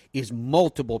 folks, is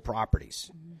multiple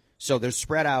properties. Mm-hmm. So they're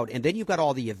spread out. And then you've got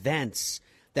all the events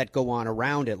that go on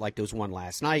around it, like there was one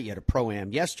last night. You had a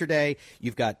Pro-Am yesterday.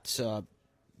 You've got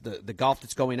the golf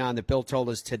that's going on that Bill told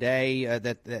us today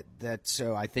that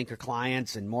I think are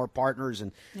clients and more partners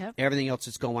and everything else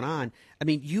that's going on. I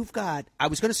mean, you've got, I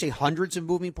was going to say hundreds of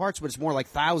moving parts, but it's more like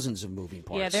thousands of moving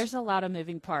parts. Yeah, there's a lot of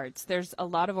moving parts. There's a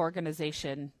lot of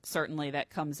organization, certainly, that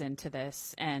comes into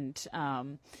this. And,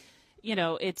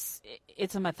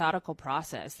 it's a methodical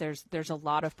process. There's a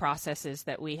lot of processes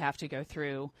that we have to go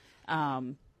through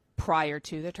prior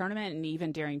to the tournament and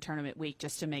even during tournament week,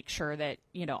 just to make sure that,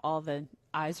 all the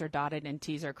I's are dotted and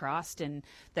T's are crossed and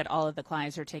that all of the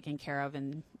clients are taken care of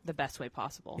in the best way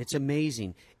possible. It's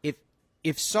amazing. If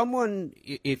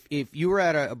you were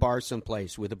at a bar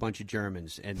someplace with a bunch of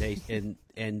Germans and they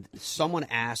and someone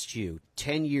asked you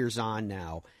 10 years on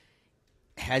now,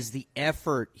 has the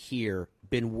effort here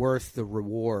been worth the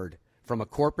reward from a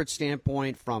corporate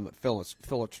standpoint, from a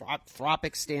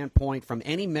philanthropic standpoint, from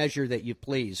any measure that you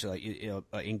please,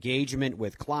 engagement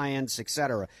with clients,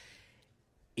 etc.?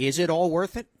 Is it all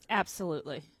worth it?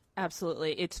 Absolutely.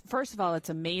 Absolutely. First of all, it's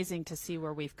amazing to see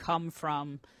where we've come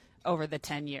from over the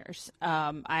 10 years.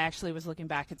 I actually was looking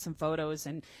back at some photos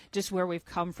and just where we've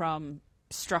come from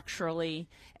structurally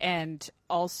and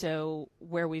also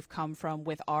where we've come from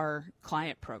with our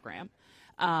client program.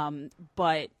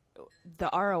 But the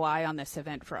ROI on this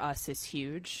event for us is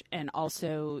huge, and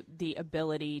also the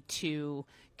ability to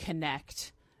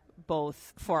connect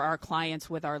both for our clients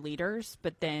with our leaders,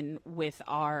 but then with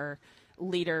our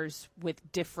leaders with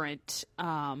different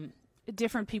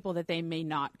people that they may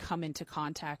not come into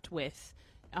contact with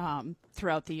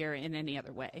throughout the year in any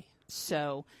other way.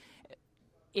 So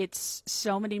it's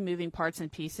so many moving parts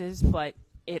and pieces, but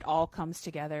it all comes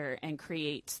together and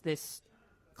creates this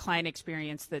client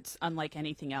experience that's unlike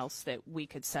anything else that we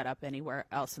could set up anywhere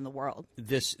else in the world.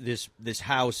 This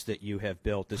house that you have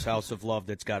built, this house of love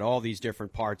that's got all these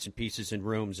different parts and pieces and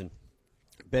rooms and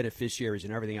beneficiaries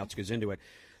and everything else goes into it.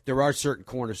 there are certain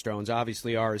cornerstones.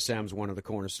 Obviously, RSM is one of the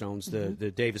cornerstones.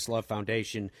 The Davis Love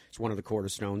Foundation is one of the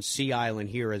cornerstones. Sea Island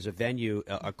here as a venue,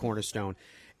 a cornerstone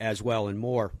as well, and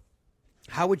more.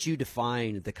 How would you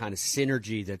define the kind of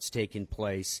synergy that's taken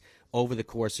place over the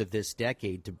course of this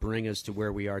decade to bring us to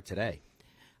where we are today?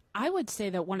 I would say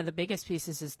that one of the biggest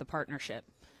pieces is the partnership.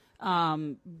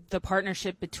 The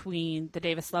partnership between the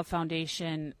Davis Love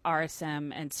Foundation,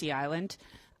 RSM, and Sea Island.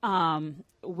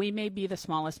 We may be the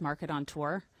smallest market on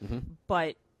tour,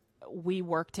 but we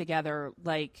work together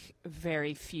like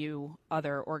very few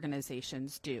other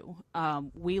organizations do.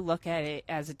 We look at it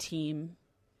as a team,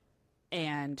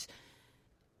 and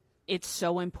it's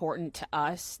so important to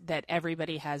us that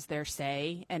everybody has their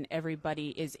say and everybody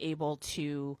is able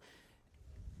to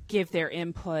give their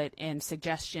input and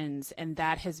suggestions, and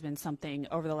that has been something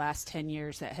over the last 10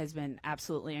 years that has been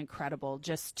absolutely incredible,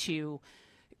 just to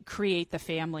create the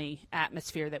family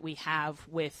atmosphere that we have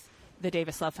with the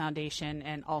Davis Love Foundation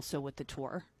and also with the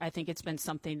tour. I think it's been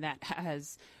something that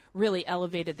has really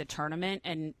elevated the tournament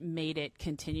and made it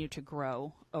continue to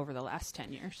grow over the last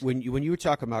 10 years. When you were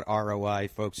talking about ROI,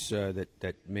 folks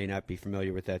that may not be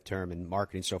familiar with that term and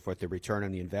marketing and so forth, the return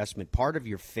on the investment, part of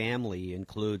your family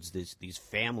includes these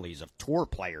families of tour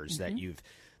players that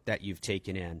you've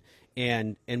taken in.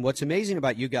 And what's amazing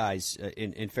about you guys,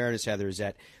 in fairness, Heather, is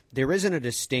that there isn't a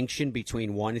distinction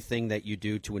between one thing that you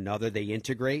do to another. They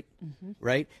integrate,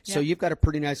 right? Yep. So you've got a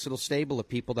pretty nice little stable of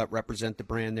people that represent the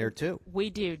brand there, too. We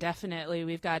do, definitely.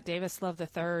 We've got Davis Love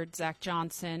III, Zach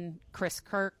Johnson, Chris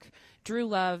Kirk, Drew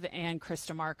Love, and Chris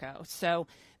DeMarco. So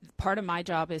part of my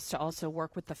job is to also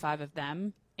work with the five of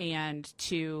them and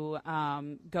to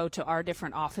go to our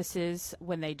different offices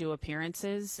when they do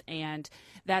appearances. And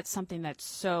that's something that's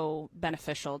so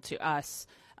beneficial to us.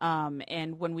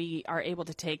 And when we are able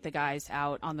to take the guys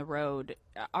out on the road,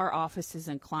 our offices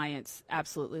and clients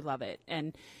absolutely love it.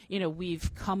 And,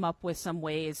 we've come up with some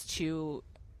ways to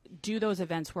do those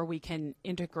events where we can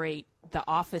integrate the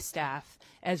office staff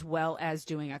as well as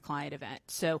doing a client event.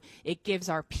 So it gives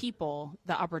our people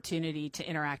the opportunity to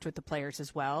interact with the players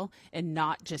as well, and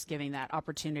not just giving that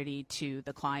opportunity to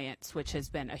the clients, which has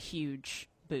been a huge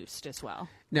boost as well.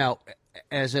 Now,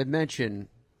 as I mentioned,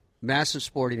 massive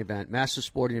sporting event. Massive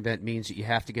sporting event means that you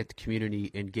have to get the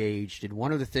community engaged. And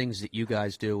one of the things that you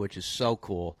guys do, which is so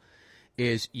cool,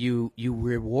 is you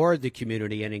reward the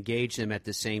community and engage them at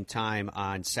the same time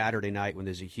on Saturday night when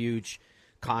there's a huge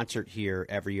concert here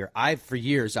every year. For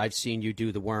years I've seen you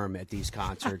do the worm at these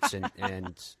concerts and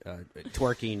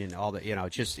twerking and all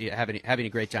that. Just having a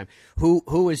great time.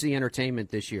 Who is the entertainment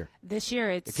this year? This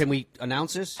year Can we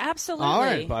announce this? Absolutely. All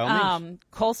right, by all means.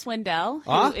 Cole Swindell,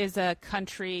 who is a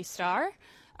country star.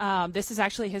 This is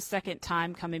actually his second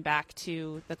time coming back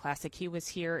to the Classic. He was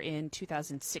here in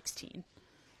 2016.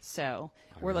 So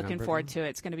we're looking forward to it.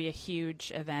 It's going to be a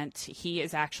huge event. He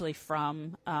is actually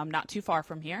from not too far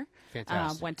from here.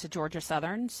 Fantastic. Went to Georgia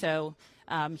Southern. So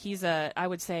he's, I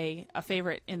would say, a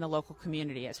favorite in the local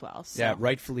community as well. So yeah,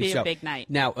 rightfully so. A big night.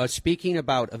 Now, speaking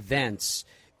about events,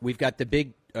 we've got the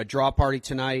big draw party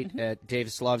tonight at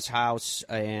Davis Love's house,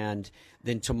 and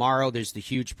then tomorrow there's the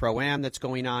huge Pro-Am that's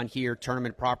going on here.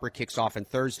 Tournament proper kicks off on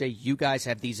Thursday. You guys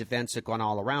have these events that go on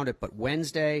all around it, but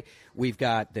Wednesday we've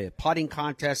got the putting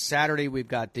contest. Saturday we've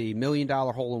got the $1 million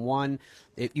hole-in-one.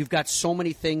 You've got so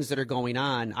many things that are going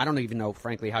on. I don't even know,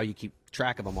 frankly, how you keep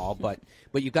track of them all, but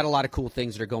you've got a lot of cool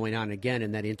things that are going on, again,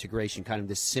 in that integration, kind of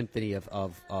this symphony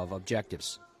of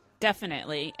objectives.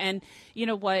 Definitely. And you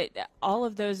know what? All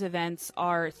of those events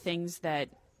are things that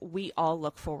we all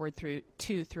look forward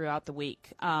to throughout the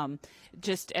week.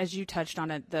 Just as you touched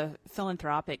on it, the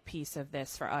philanthropic piece of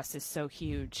this for us is so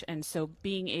huge. And so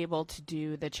being able to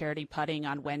do the charity putting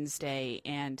on Wednesday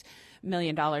and $1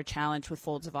 Million Challenge with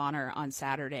Folds of Honor on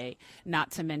Saturday, not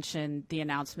to mention the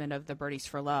announcement of the Birdies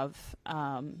for Love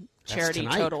charity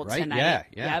tonight, total right? tonight. Yeah.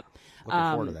 Yep. Looking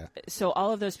forward to that. So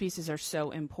all of those pieces are so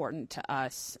important to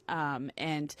us.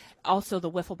 And also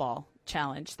the Wiffle Ball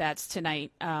Challenge. That's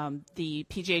tonight. The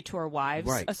PGA Tour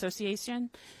Wives Association.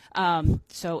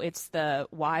 So it's the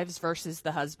wives versus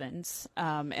the husbands.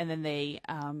 And then they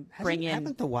bring in...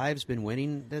 Haven't the wives been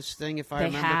winning this thing, if I They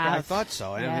remember? have. I thought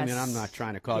so. Yes. I mean, I'm not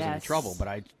trying to cause any trouble,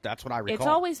 but that's what I recall. It's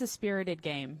always a spirited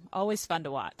game. Always fun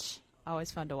to watch.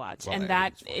 Always fun to watch. Well, and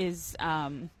that is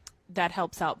that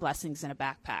helps out Blessings in a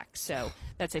Backpack. So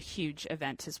that's a huge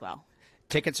event as well.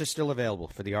 Tickets are still available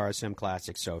for the RSM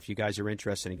Classic, so if you guys are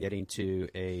interested in getting to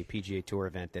a PGA Tour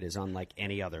event that is unlike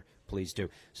any other, please do.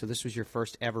 So this was your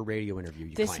first ever radio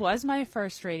interview. This was my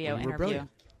first radio interview. Brilliant.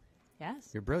 Yes.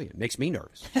 You're brilliant. Makes me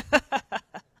nervous.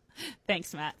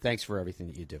 Thanks, Matt. Thanks for everything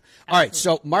that you do. All right,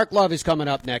 so Mark Love is coming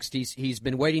up next. He's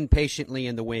been waiting patiently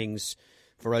in the wings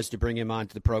for us to bring him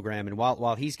onto the program. And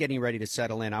while he's getting ready to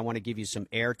settle in, I want to give you some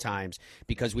air times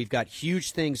because we've got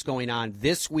huge things going on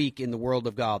this week in the world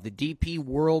of golf. The DP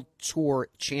World Tour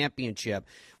Championship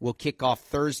will kick off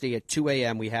Thursday at 2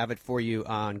 a.m. We have it for you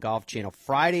on Golf Channel.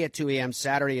 Friday at 2 a.m.,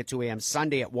 Saturday at 2 a.m.,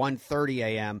 Sunday at 1:30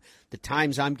 a.m. The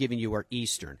times I'm giving you are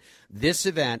Eastern. This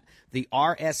event, the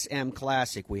RSM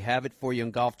Classic, we have it for you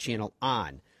on Golf Channel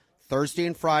on Thursday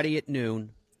and Friday at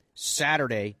noon,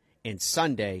 Saturday and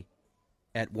Sunday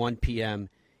at 1 p.m.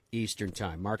 Eastern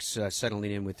Time. Mark's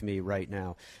settling in with me right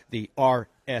now. The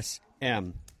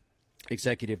RSM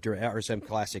RSM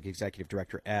Classic Executive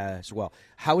Director as well.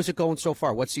 How is it going so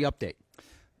far? What's the update?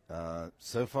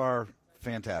 So far,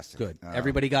 fantastic. Good.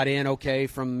 Everybody got in okay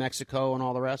from Mexico and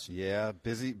all the rest? Yeah,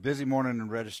 busy morning in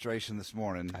registration this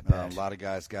morning. A lot of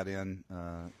guys got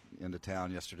into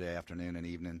town yesterday afternoon and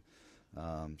evening.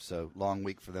 So long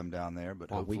week for them down there, but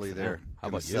hopefully they're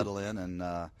going to settle in and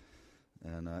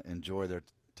enjoy their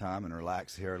time and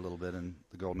relax here a little bit in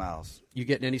the Golden Isles. You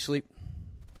getting any sleep?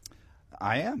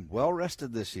 I am well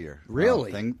rested this year.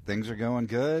 Really? Things are going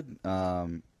good.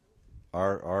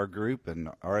 Our group and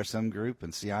RSM group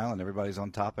and Sea Island, everybody's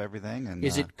on top of everything. And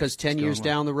is it because 10 years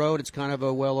down the road, it's kind of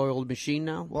a well-oiled machine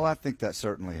now? Well, I think that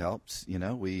certainly helps. You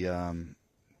know,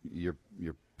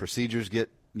 your procedures get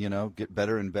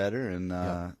better and better,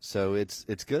 and so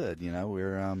it's good. You know,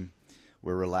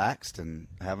 we're relaxed and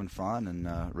having fun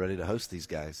and ready to host these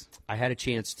guys. I had a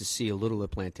chance to see a little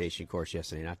of Plantation Course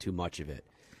yesterday, not too much of it.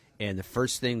 And the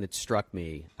first thing that struck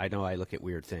me, I know I look at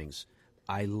weird things,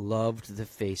 I loved the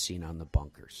facing on the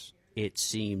bunkers. It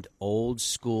seemed old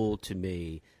school to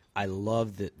me. I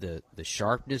loved the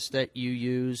sharpness that you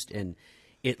used, and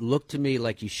it looked to me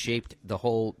like you reshaped the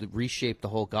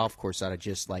whole golf course out of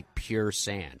just like pure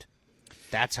sand.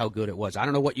 That's how good it was. I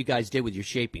don't know what you guys did with your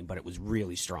shaping, but it was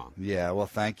really strong. Yeah, well,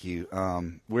 thank you.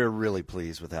 We're really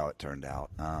pleased with how it turned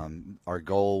out. Our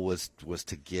goal was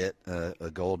to get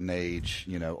a golden age,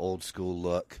 old school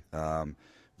look,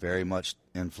 very much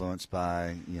influenced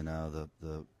by,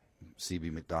 the C.B.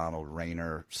 McDonald,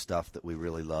 Rayner stuff that we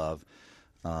really love.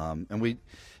 And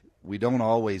we don't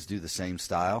always do the same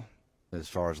style as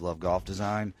far as Love Golf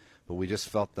design, but we just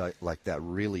felt like that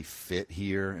really fit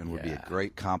here and would be a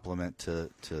great complement to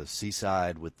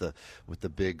Seaside with the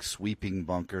big sweeping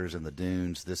bunkers and the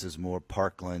dunes. This is more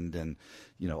Parkland and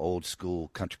old school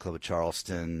Country Club of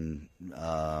Charleston,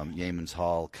 Yeamans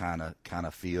Hall kind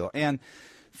of feel, and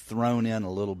thrown in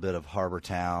a little bit of Harbor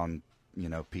Town,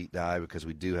 Pete Dye, because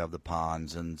we do have the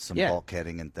ponds and some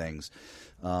bulkheading and things,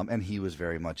 and he was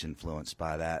very much influenced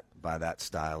by that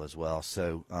style as well.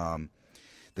 So.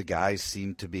 The guys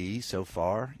seem to be, so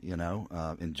far,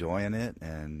 enjoying it,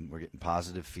 and we're getting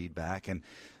positive feedback. And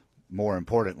more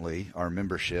importantly, our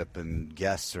membership and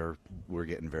guests we're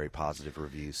getting very positive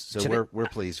reviews. So we're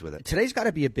pleased with it. Today's got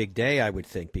to be a big day, I would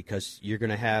think, because you're going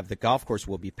to have the golf course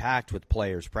will be packed with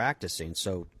players practicing.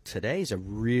 So today's a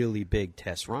really big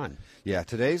test run. Yeah,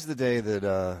 today's the day that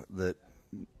the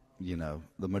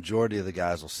majority of the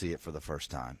guys will see it for the first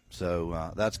time.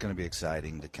 So that's going to be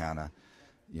exciting to kind of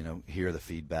hear the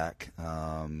feedback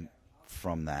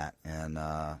from that, and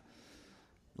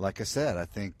like I said, I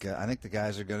think the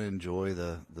guys are going to enjoy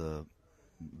the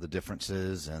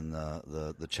differences and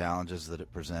the challenges that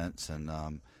it presents,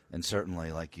 and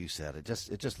certainly, like you said, it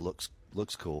just looks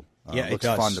cool. It looks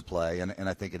does. fun to play, and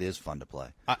I think it is fun to play.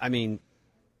 I mean.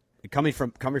 Coming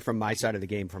from my side of the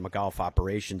game, from a golf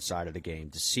operations side of the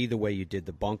game, to see the way you did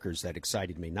the bunkers, that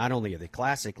excited me. Not only are they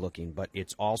classic looking, but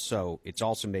it's also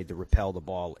made to repel the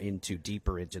ball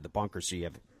deeper into the bunker, so you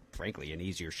have, frankly, an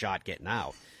easier shot getting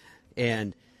out.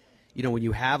 And when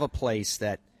you have a place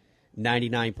that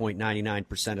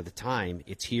 99.99% of the time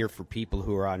it's here for people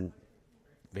who are on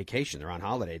vacation, they're on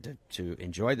holiday to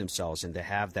enjoy themselves, and to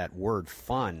have that word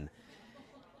fun.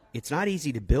 It's not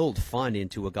easy to build fun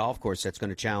into a golf course that's going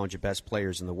to challenge the best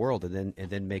players in the world, and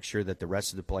then make sure that the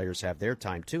rest of the players have their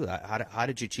time too. How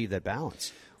did you achieve that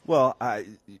balance? Well,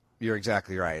 you're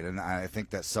exactly right, and I think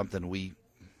that's something we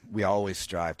always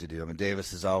strive to do. I mean,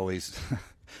 Davis has always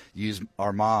used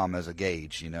our mom as a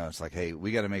gauge. It's like, hey,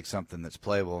 we got to make something that's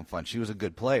playable and fun. She was a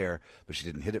good player, but she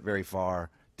didn't hit it very far,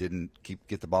 didn't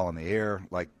get the ball in the air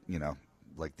like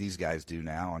these guys do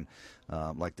now, and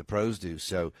like the pros do.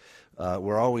 So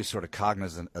we're always sort of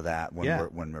cognizant of that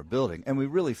when we're building, and we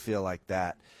really feel like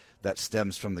that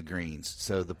stems from the greens.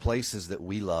 So the places that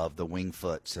we love, the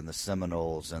Wingfoots and the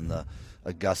Seminoles and the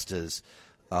Augustas,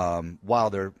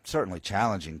 while they're certainly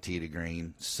challenging tee to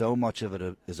green, so much of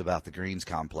it is about the greens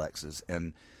complexes,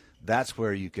 and that's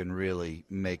where you can really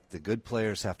make the good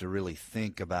players have to really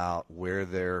think about where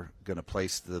they're going to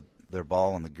place their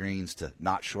ball on the greens to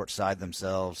not short side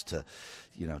themselves, to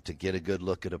get a good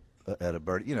look at a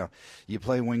birdie. You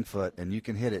play Winged Foot and you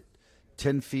can hit it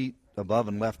 10 feet above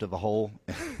and left of a hole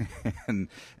and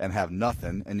have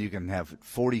nothing, and you can have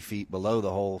 40 feet below the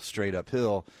hole straight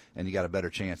uphill and you got a better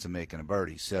chance of making a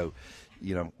birdie. So,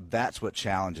 that's what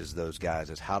challenges those guys,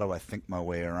 is how do I think my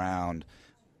way around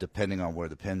depending on where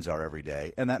the pins are every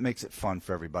day, and that makes it fun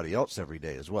for everybody else every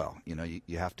day as well.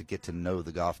 You have to get to know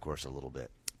the golf course a little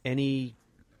bit.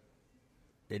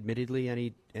 Admittedly,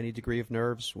 any degree of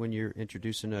nerves when you're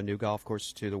introducing a new golf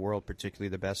course to the world, particularly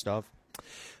the best of?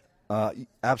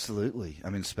 Absolutely.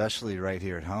 I mean, especially right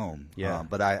here at home. Yeah.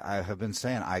 But I have been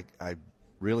saying I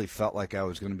really felt like I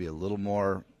was going to be a little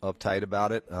more uptight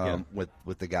about it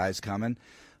with the guys coming.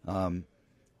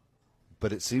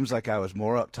 But it seems like I was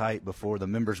more uptight before the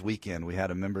members' weekend. We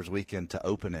had a members' weekend to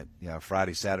open it,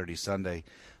 Friday, Saturday, Sunday.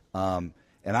 And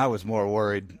I was more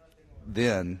worried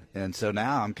then. And so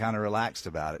now I'm kind of relaxed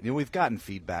about it. We've gotten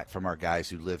feedback from our guys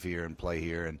who live here and play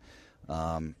here,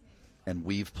 and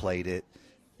we've played it.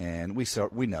 And we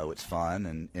know it's fun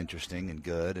and interesting and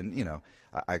good. And,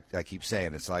 I keep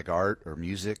saying it's like art or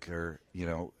music or,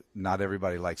 not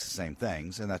everybody likes the same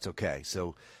things, and that's okay.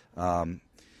 So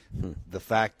the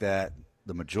fact that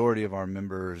the majority of our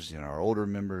members, our older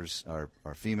members, our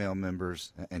female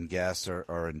members and guests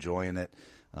are enjoying it,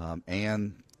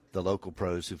 and the local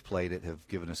pros who've played it have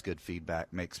given us good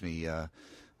feedback, makes me a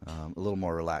little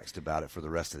more relaxed about it for the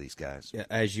rest of these guys. Yeah,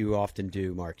 as you often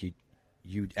do, Mark,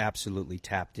 you absolutely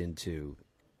tapped into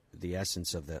the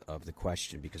essence of the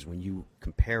question, because when you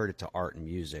compared it to art and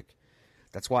music,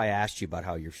 that's why I asked you about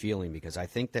how you're feeling, because I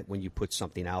think that when you put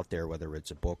something out there, whether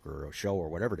it's a book or a show or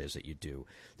whatever it is that you do,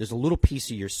 there's a little piece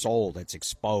of your soul that's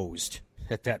exposed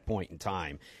at that point in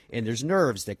time, and there's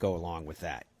nerves that go along with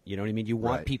that. You know what I mean? You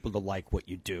want people to like what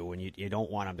you do, and you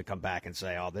don't want them to come back and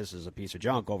say, oh, this is a piece of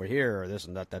junk over here, or this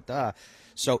and that.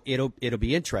 So it'll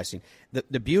be interesting.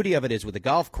 The beauty of it is with the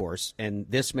golf course, and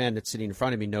this man that's sitting in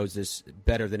front of me knows this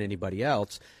better than anybody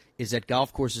else, is that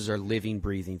golf courses are living,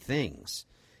 breathing things.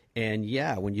 And,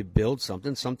 when you build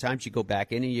something, sometimes you go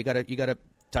back in and you gotta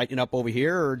tighten up over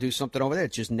here or do something over there.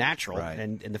 It's just natural. Right.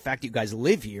 And the fact that you guys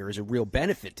live here is a real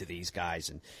benefit to these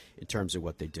guys in terms of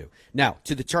what they do. Now,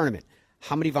 to the tournament.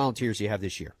 How many volunteers do you have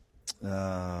this year?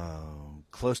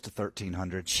 Close to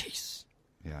 1,300. Jeez.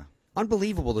 Yeah.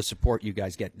 Unbelievable the support you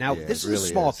guys get. Now, this is really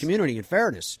a small community, in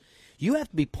fairness. You have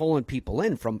to be pulling people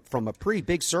in from a pretty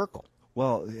big circle.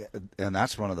 Well, and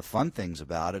that's one of the fun things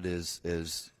about it is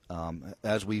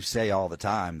as we say all the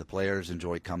time, the players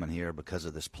enjoy coming here because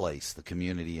of this place, the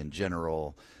community in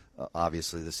general,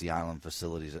 obviously the Sea Island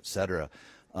facilities, et cetera.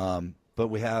 But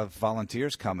we have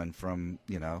volunteers coming from,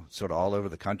 sort of all over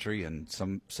the country, and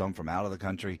some from out of the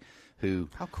country who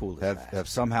How cool is have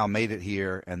somehow made it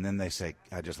here, and then they say,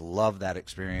 I just love that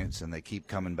experience, and they keep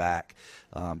coming back.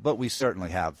 But we certainly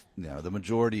have, the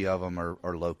majority of them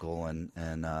are local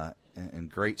and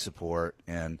great support.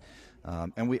 And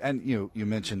you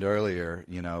mentioned earlier,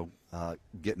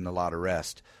 getting a lot of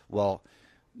rest. Well,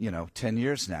 10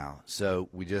 years now. So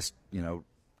we just,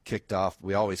 kicked off.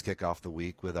 We always kick off the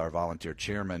week with our volunteer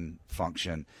chairman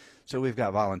function. So we've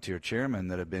got volunteer chairmen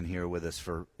that have been here with us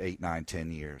for 8, 9,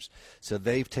 10 years. So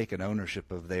they've taken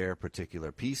ownership of their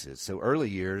particular pieces. So early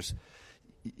years,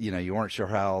 you weren't sure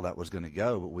how all that was going to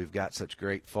go, but we've got such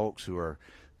great folks who are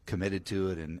committed to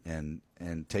it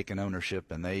and taking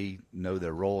ownership, and they know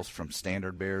their roles from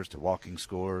standard bears to walking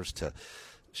scores to,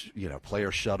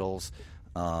 player shuttles,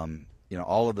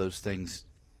 all of those things.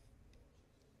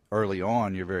 Early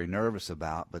on, you're very nervous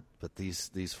about, but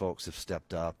these folks have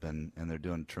stepped up and they're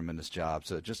doing a tremendous job.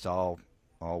 So it just all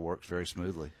works very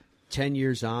smoothly. 10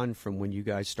 years on from when you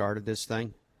guys started this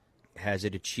thing, has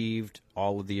it achieved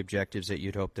all of the objectives that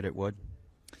you'd hoped that it would?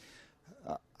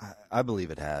 I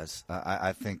believe it has.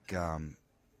 I think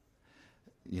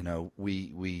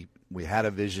we had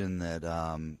a vision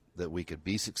that we could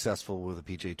be successful with a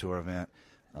PGA Tour event.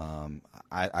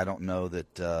 I don't know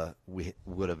that we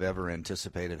would have ever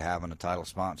anticipated having a title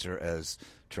sponsor as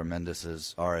tremendous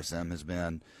as RSM has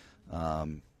been,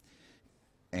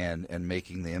 and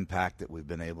making the impact that we've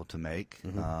been able to make.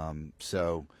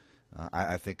 So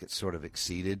I think it sort of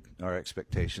exceeded our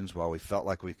expectations. While we felt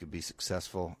like we could be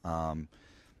successful,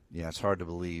 it's hard to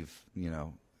believe,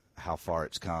 how far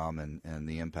it's come and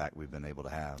the impact we've been able to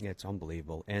have. Yeah, it's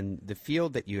unbelievable. And the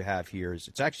field that you have here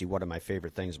it's actually one of my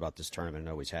favorite things about this tournament, and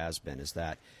always has been, is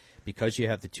that because you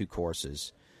have the two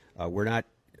courses, we're not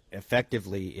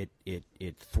effectively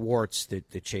it thwarts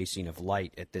the chasing of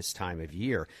light at this time of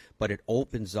year, but it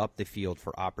opens up the field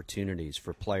for opportunities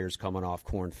for players coming off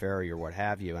Korn Ferry or what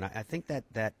have you. And I think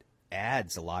that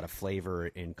adds a lot of flavor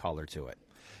and color to it.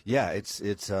 Yeah,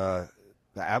 it's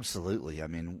absolutely. I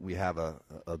mean, we have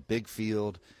a big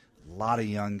field, a lot of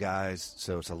young guys,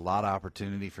 so it's a lot of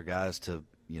opportunity for guys to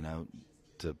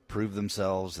prove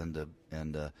themselves and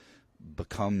to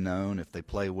become known if they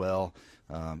play well.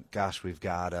 We've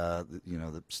got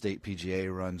the state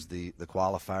PGA runs the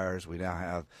qualifiers. We now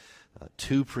have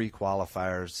 2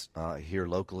 pre-qualifiers here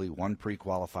locally, 1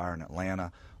 pre-qualifier in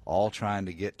Atlanta, all trying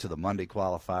to get to the Monday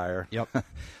qualifier. Yep.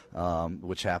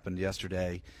 Which happened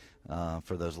yesterday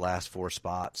for those last 4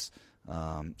 spots.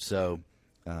 It's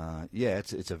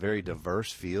a very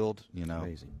diverse field.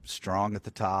 Amazing. Strong at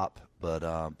the top, but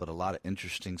a lot of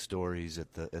interesting stories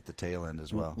at the tail end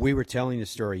as well. We were telling the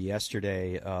story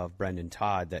yesterday of Brendan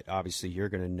Todd that obviously you're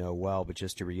going to know well, but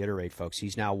just to reiterate, folks,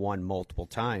 he's now won multiple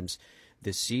times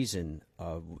this season.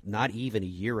 Not even a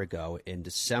year ago, in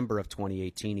December of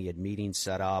 2018, he had meetings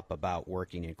set up about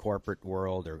working in corporate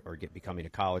world or becoming a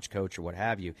college coach or what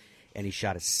have you, and he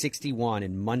shot a 61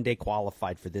 and Monday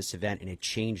qualified for this event, and it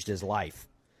changed his life.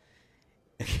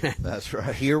 That's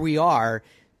right. Here we are,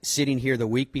 sitting here the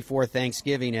week before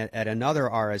Thanksgiving at another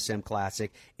RSM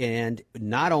Classic, and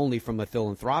not only from a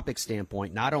philanthropic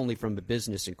standpoint, not only from a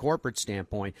business and corporate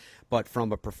standpoint, but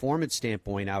from a performance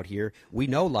standpoint out here, we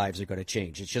know lives are going to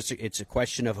change. It's a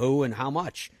question of who and how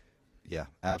much. Yeah,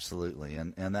 absolutely,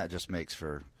 and that just makes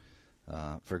for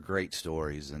great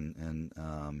stories, and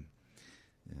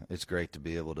it's great to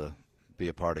be able to be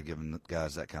a part of giving the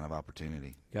guys that kind of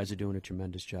opportunity. You guys are doing a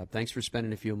tremendous job. Thanks for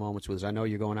spending a few moments with us. I know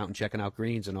you're going out and checking out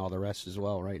greens and all the rest as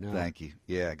well right now. Thank you.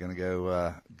 Yeah, going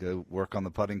to go work on the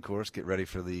putting course, get ready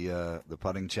for the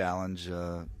putting challenge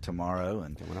tomorrow.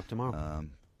 And coming up tomorrow.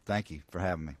 Thank you for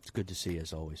having me. It's good to see you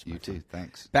as always. You too.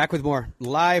 Thanks. Back with more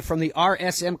live from the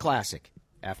RSM Classic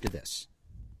after this.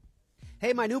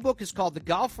 Hey, my new book is called The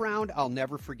Golf Round I'll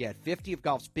Never Forget. 50 of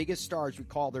golf's biggest stars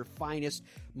recall their finest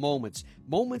moments.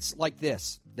 Moments like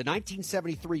this. The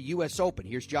 1973 U.S. Open.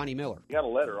 Here's Johnny Miller. I got a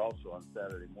letter also on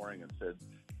Saturday morning that said,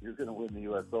 you're going to win the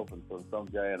U.S. Open from some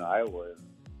guy in Iowa.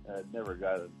 And I'd never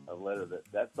got a letter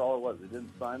that's all it was. They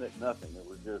didn't sign it, nothing. It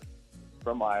was just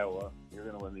from Iowa, you're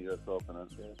going to win the U.S. Open.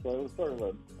 So it was sort of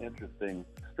an interesting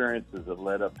experiences that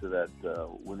led up to that,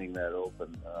 winning that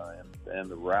Open. And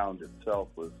the round itself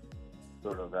was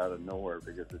sort of out of nowhere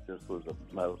because it just was a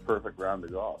perfect round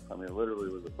of golf. I mean, it literally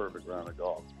was a perfect round of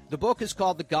golf. The book is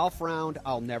called The Golf Round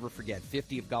I'll Never Forget.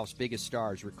 50 of golf's biggest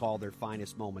stars recall their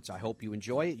finest moments. I hope you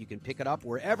enjoy it. You can pick it up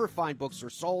wherever fine books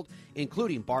are sold,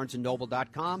 including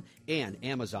BarnesandNoble.com and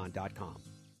Amazon.com.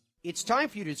 It's time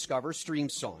for you to discover Stream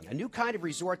Song, a new kind of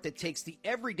resort that takes the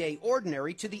everyday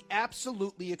ordinary to the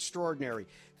absolutely extraordinary.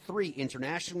 3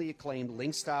 internationally acclaimed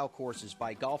link-style courses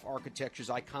by golf architecture's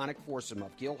iconic foursome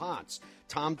of Gil Hans,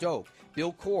 Tom Doak,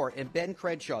 Bill Coore, and Ben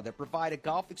Crenshaw that provide a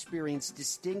golf experience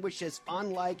distinguished as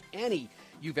unlike any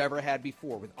you've ever had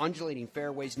before, with undulating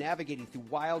fairways, navigating through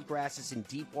wild grasses and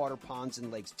deep water ponds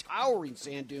and lakes, towering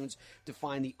sand dunes to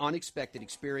find the unexpected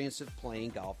experience of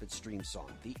playing golf at Stream Song,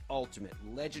 the ultimate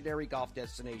legendary golf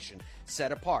destination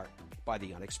set apart by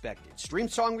the unexpected.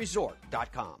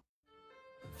 StreamSongResort.com.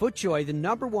 FootJoy, the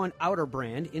 #1 outer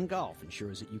brand in golf,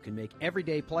 ensures that you can make every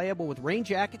day playable with rain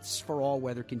jackets for all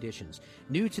weather conditions.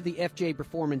 New to the FJ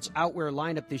Performance outerwear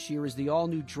lineup this year is the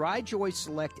all-new DryJoy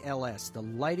Select LS, the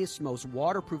lightest, most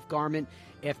waterproof garment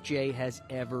FJ has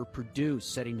ever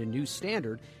produced, setting a new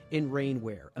standard in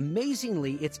rainwear.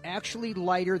 Amazingly, it's actually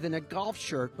lighter than a golf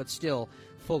shirt, but still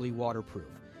fully waterproof.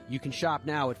 You can shop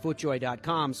now at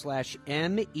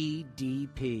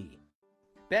footjoy.com/MEDP.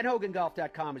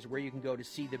 BenHoganGolf.com is where you can go to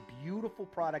see the beautiful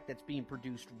product that's being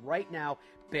produced right now,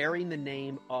 bearing the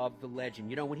name of the legend.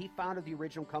 You know, when he founded the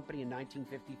original company in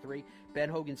 1953, Ben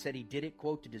Hogan said he did it,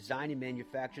 quote, to design and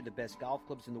manufacture the best golf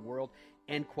clubs in the world,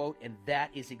 end quote, and that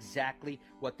is exactly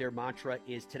what their mantra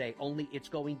is today. Only it's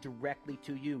going directly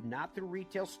to you, not through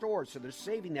retail stores, so they're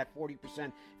saving that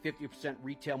 40%, 50%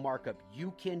 retail markup.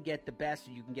 You can get the best,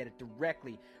 and you can get it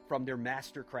directly from their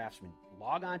master craftsmen.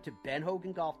 Log on to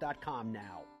BenHoganGolf.com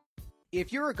now.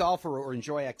 If you're a golfer or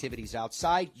enjoy activities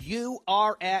outside, you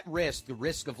are at risk. The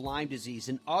risk of Lyme disease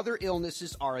and other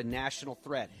illnesses are a national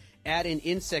threat. Add in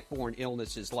insect-borne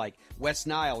illnesses like West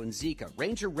Nile and Zika.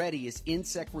 Ranger Ready is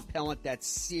insect repellent that's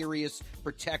serious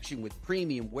protection with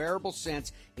premium wearable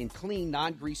scents and clean,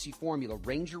 non-greasy formula.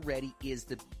 Ranger Ready is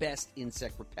the best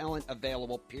insect repellent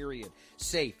available, period.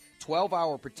 Safe,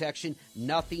 12-hour protection.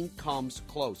 Nothing comes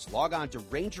close. Log on to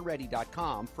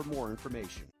RangerReady.com for more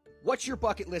information. What's your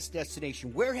bucket list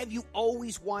destination? Where have you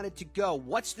always wanted to go?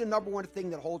 What's the number one thing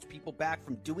that holds people back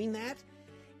from doing that?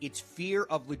 It's fear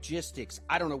of logistics.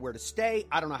 I don't know where to stay.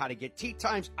 I don't know how to get tee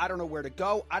times. I don't know where to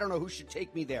go. I don't know who should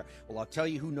take me there. Well, I'll tell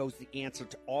you who knows the answer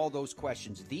to all those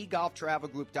questions.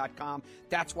 TheGolfTravelGroup.com.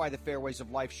 That's why the Fairways of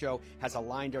Life show has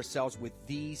aligned ourselves with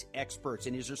these experts.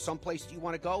 And is there some place you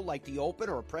want to go, like the Open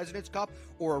or a President's Cup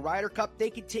or a Ryder Cup?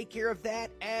 They can take care of that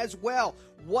as well.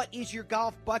 What is your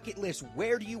golf bucket list?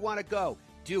 Where do you want to go?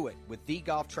 Do it with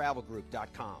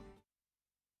TheGolfTravelGroup.com.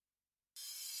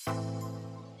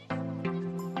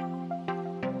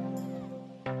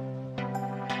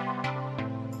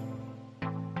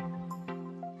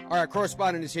 All right,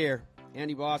 correspondent is here.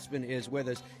 Andy Bossman is with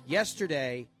us.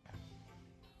 Yesterday,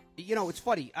 it's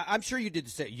funny. I'm sure you did the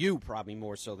same. You probably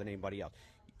more so than anybody else.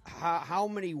 How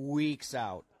many weeks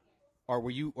out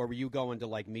were you going to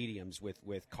like mediums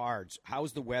with cards?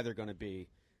 How's the weather going to be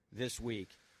this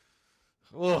week?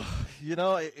 Well,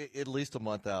 at least a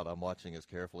month out, I'm watching as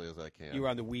carefully as I can. You were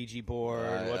on the Ouija board.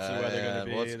 What's the weather going to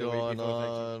be? What's going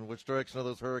on? Which direction are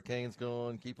those hurricanes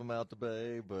going? Keep them out to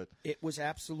bay. But it was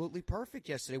absolutely perfect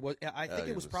yesterday. I think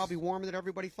it was probably warmer than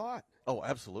everybody thought. Oh,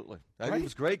 absolutely. Right? It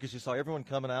was great because you saw everyone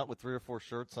coming out with 3 or 4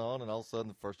 shirts on, and all of a sudden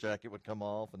the first jacket would come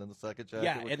off, and then the second jacket would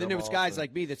come off. Yeah, and then there was guys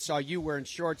like me that saw you wearing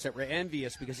shorts that were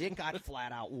envious because it got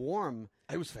flat out warm.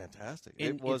 It was fantastic.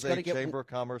 And it was a Chamber of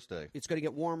Commerce day. It's going to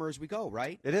get warmer as we go,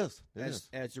 right? It is.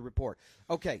 As the report.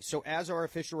 Okay, so as our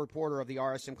official reporter of the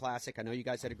RSM Classic, I know you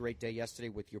guys had a great day yesterday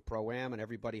with your Pro-Am, and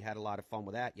everybody had a lot of fun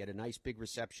with that. You had a nice big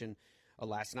reception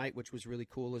last night, which was really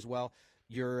cool as well.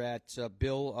 You're at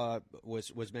Bill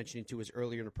was mentioning to us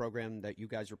earlier in the program that you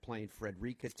guys are playing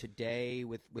Frederica today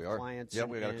with clients. Yeah,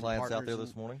 we got clients out there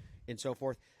this morning and so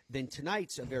forth. Then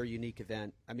tonight's a very unique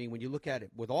event. I mean, when you look at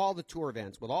it, with all the tour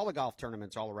events, with all the golf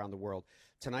tournaments all around the world,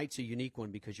 tonight's a unique one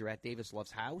because you're at Davis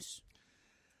Love's house.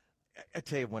 I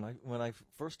tell you, when I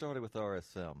first started with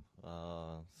RSM,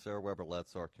 Sarah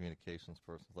Weber-Letts, our communications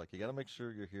person, was like, you got to make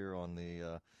sure you're here on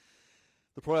the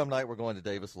Pro-Am night. We're going to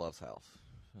Davis Love's house.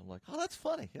 I'm like, oh, that's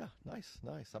funny. Yeah, nice.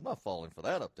 I'm not falling for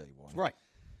that up day one. Right.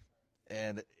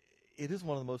 And it is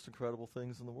one of the most incredible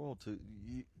things in the world.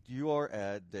 You are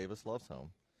at Davis Love's home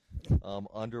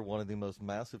under one of the most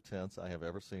massive tents I have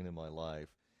ever seen in my life.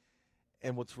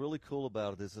 And what's really cool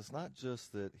about it is it's not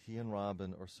just that he and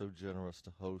Robin are so generous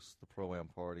to host the Pro-Am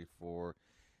party for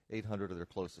 800 of their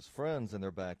closest friends in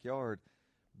their backyard.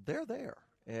 They're there.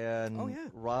 And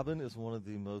Robin is one of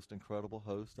the most incredible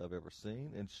hosts I've ever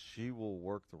seen, and she will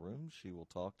work the room. She will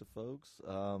talk to folks.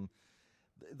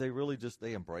 They really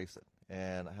they embrace it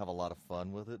and have a lot of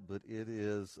fun with it. But it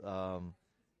is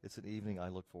it's an evening I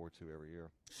look forward to every year.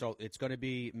 So it's going to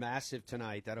be massive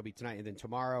tonight. That'll be tonight. And then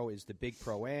tomorrow is the big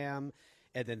Pro-Am.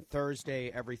 And then Thursday,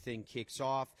 everything kicks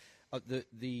off.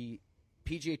 The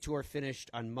PGA Tour finished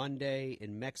on Monday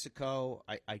in Mexico.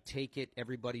 I take it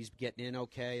everybody's getting in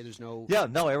okay. There's no... Yeah,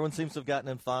 no, everyone seems to have gotten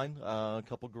in fine. A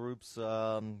couple groups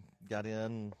got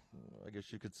in, I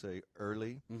guess you could say,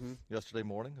 early yesterday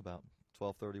morning, about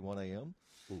 12:31 a.m.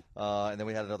 And then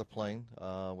we had another plane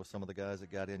with some of the guys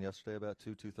that got in yesterday about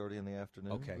 2:30 in the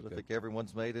afternoon. Okay, but good. I think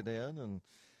everyone's made it in, and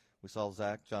we saw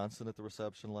Zach Johnson at the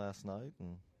reception last night,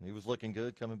 and he was looking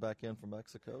good coming back in from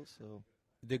Mexico. So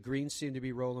the greens seem to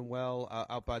be rolling well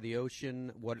out by the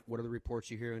ocean. What are the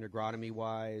reports you hear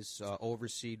agronomy-wise,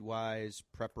 overseed-wise,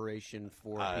 preparation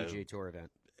for a PGA Tour event?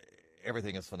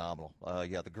 Everything is phenomenal.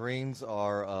 The greens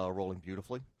are rolling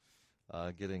beautifully.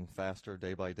 Getting faster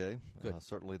day by day.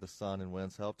 Certainly the sun and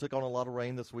winds help. Took on a lot of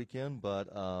rain this weekend, but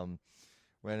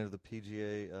ran into the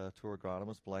PGA Tour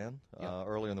agronomist, Bland,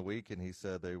 early in the week, and he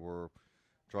said they were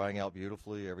drying out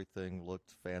beautifully. Everything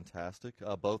looked fantastic,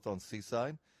 both on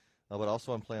Seaside, but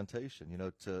also on Plantation. You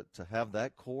know, to have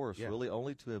that course really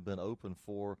only to have been open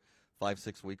for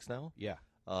 5-6 weeks now. Yeah.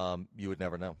 You would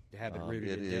never know. To have it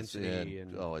rooted in density.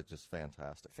 It's just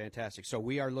fantastic. Fantastic. So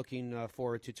we are looking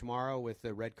forward to tomorrow with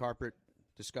the red carpet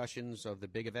discussions of the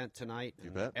big event tonight.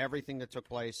 You bet. Everything that took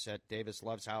place at Davis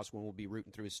Love's house when we'll be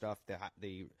rooting through his stuff.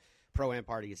 The Pro-Am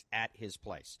party is at his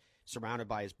place, surrounded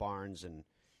by his barns. And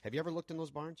have you ever looked in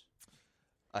those barns?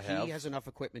 I have. He has enough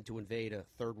equipment to invade a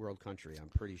third world country, I'm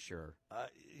pretty sure.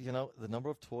 The number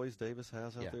of toys Davis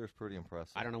has out there is pretty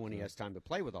impressive. I don't know when he has time to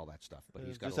play with all that stuff, but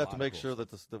he's got just a lot have to make of sure that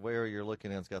the where you're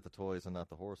looking at's got the toys and not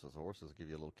the horses. The horses give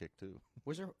you a little kick, too.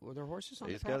 Were there horses on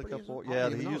He's the property? got a couple. Yeah,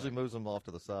 he usually moves them off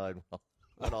to the side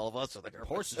when all of us are there.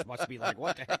 Horses must be like,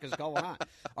 what the heck is going on?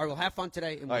 All right, we'll have fun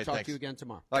today, and we'll talk to you again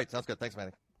tomorrow. All right, sounds good. Thanks,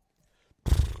 Manny.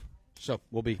 So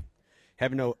we'll be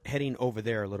heading over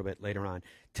there a little bit later on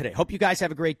today. Hope you guys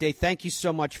have a great day. Thank you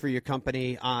so much for your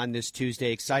company on this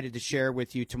Tuesday. Excited to share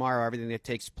with you tomorrow everything that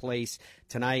takes place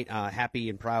tonight. Happy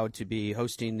and proud to be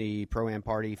hosting the Pro-Am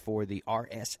party for the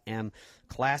RSM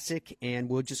Classic, and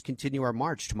we'll just continue our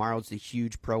march. Tomorrow's the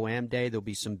huge Pro-Am day. There'll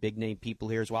be some big-name people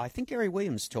here as well. I think Gary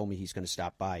Williams told me he's going to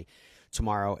stop by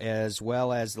tomorrow, as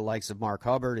well as the likes of Mark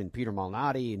Hubbard and Peter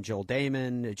Malnati and Joel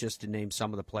Damon, just to name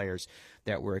some of the players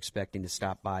that we're expecting to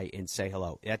stop by and say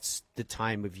hello. That's the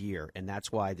time of year, and that's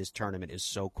why this tournament is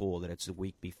so cool that it's the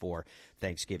week before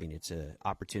Thanksgiving. It's an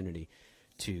opportunity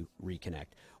to reconnect.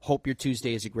 Hope your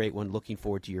Tuesday is a great one. Looking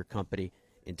forward to your company.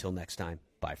 Until next time,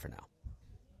 bye for now.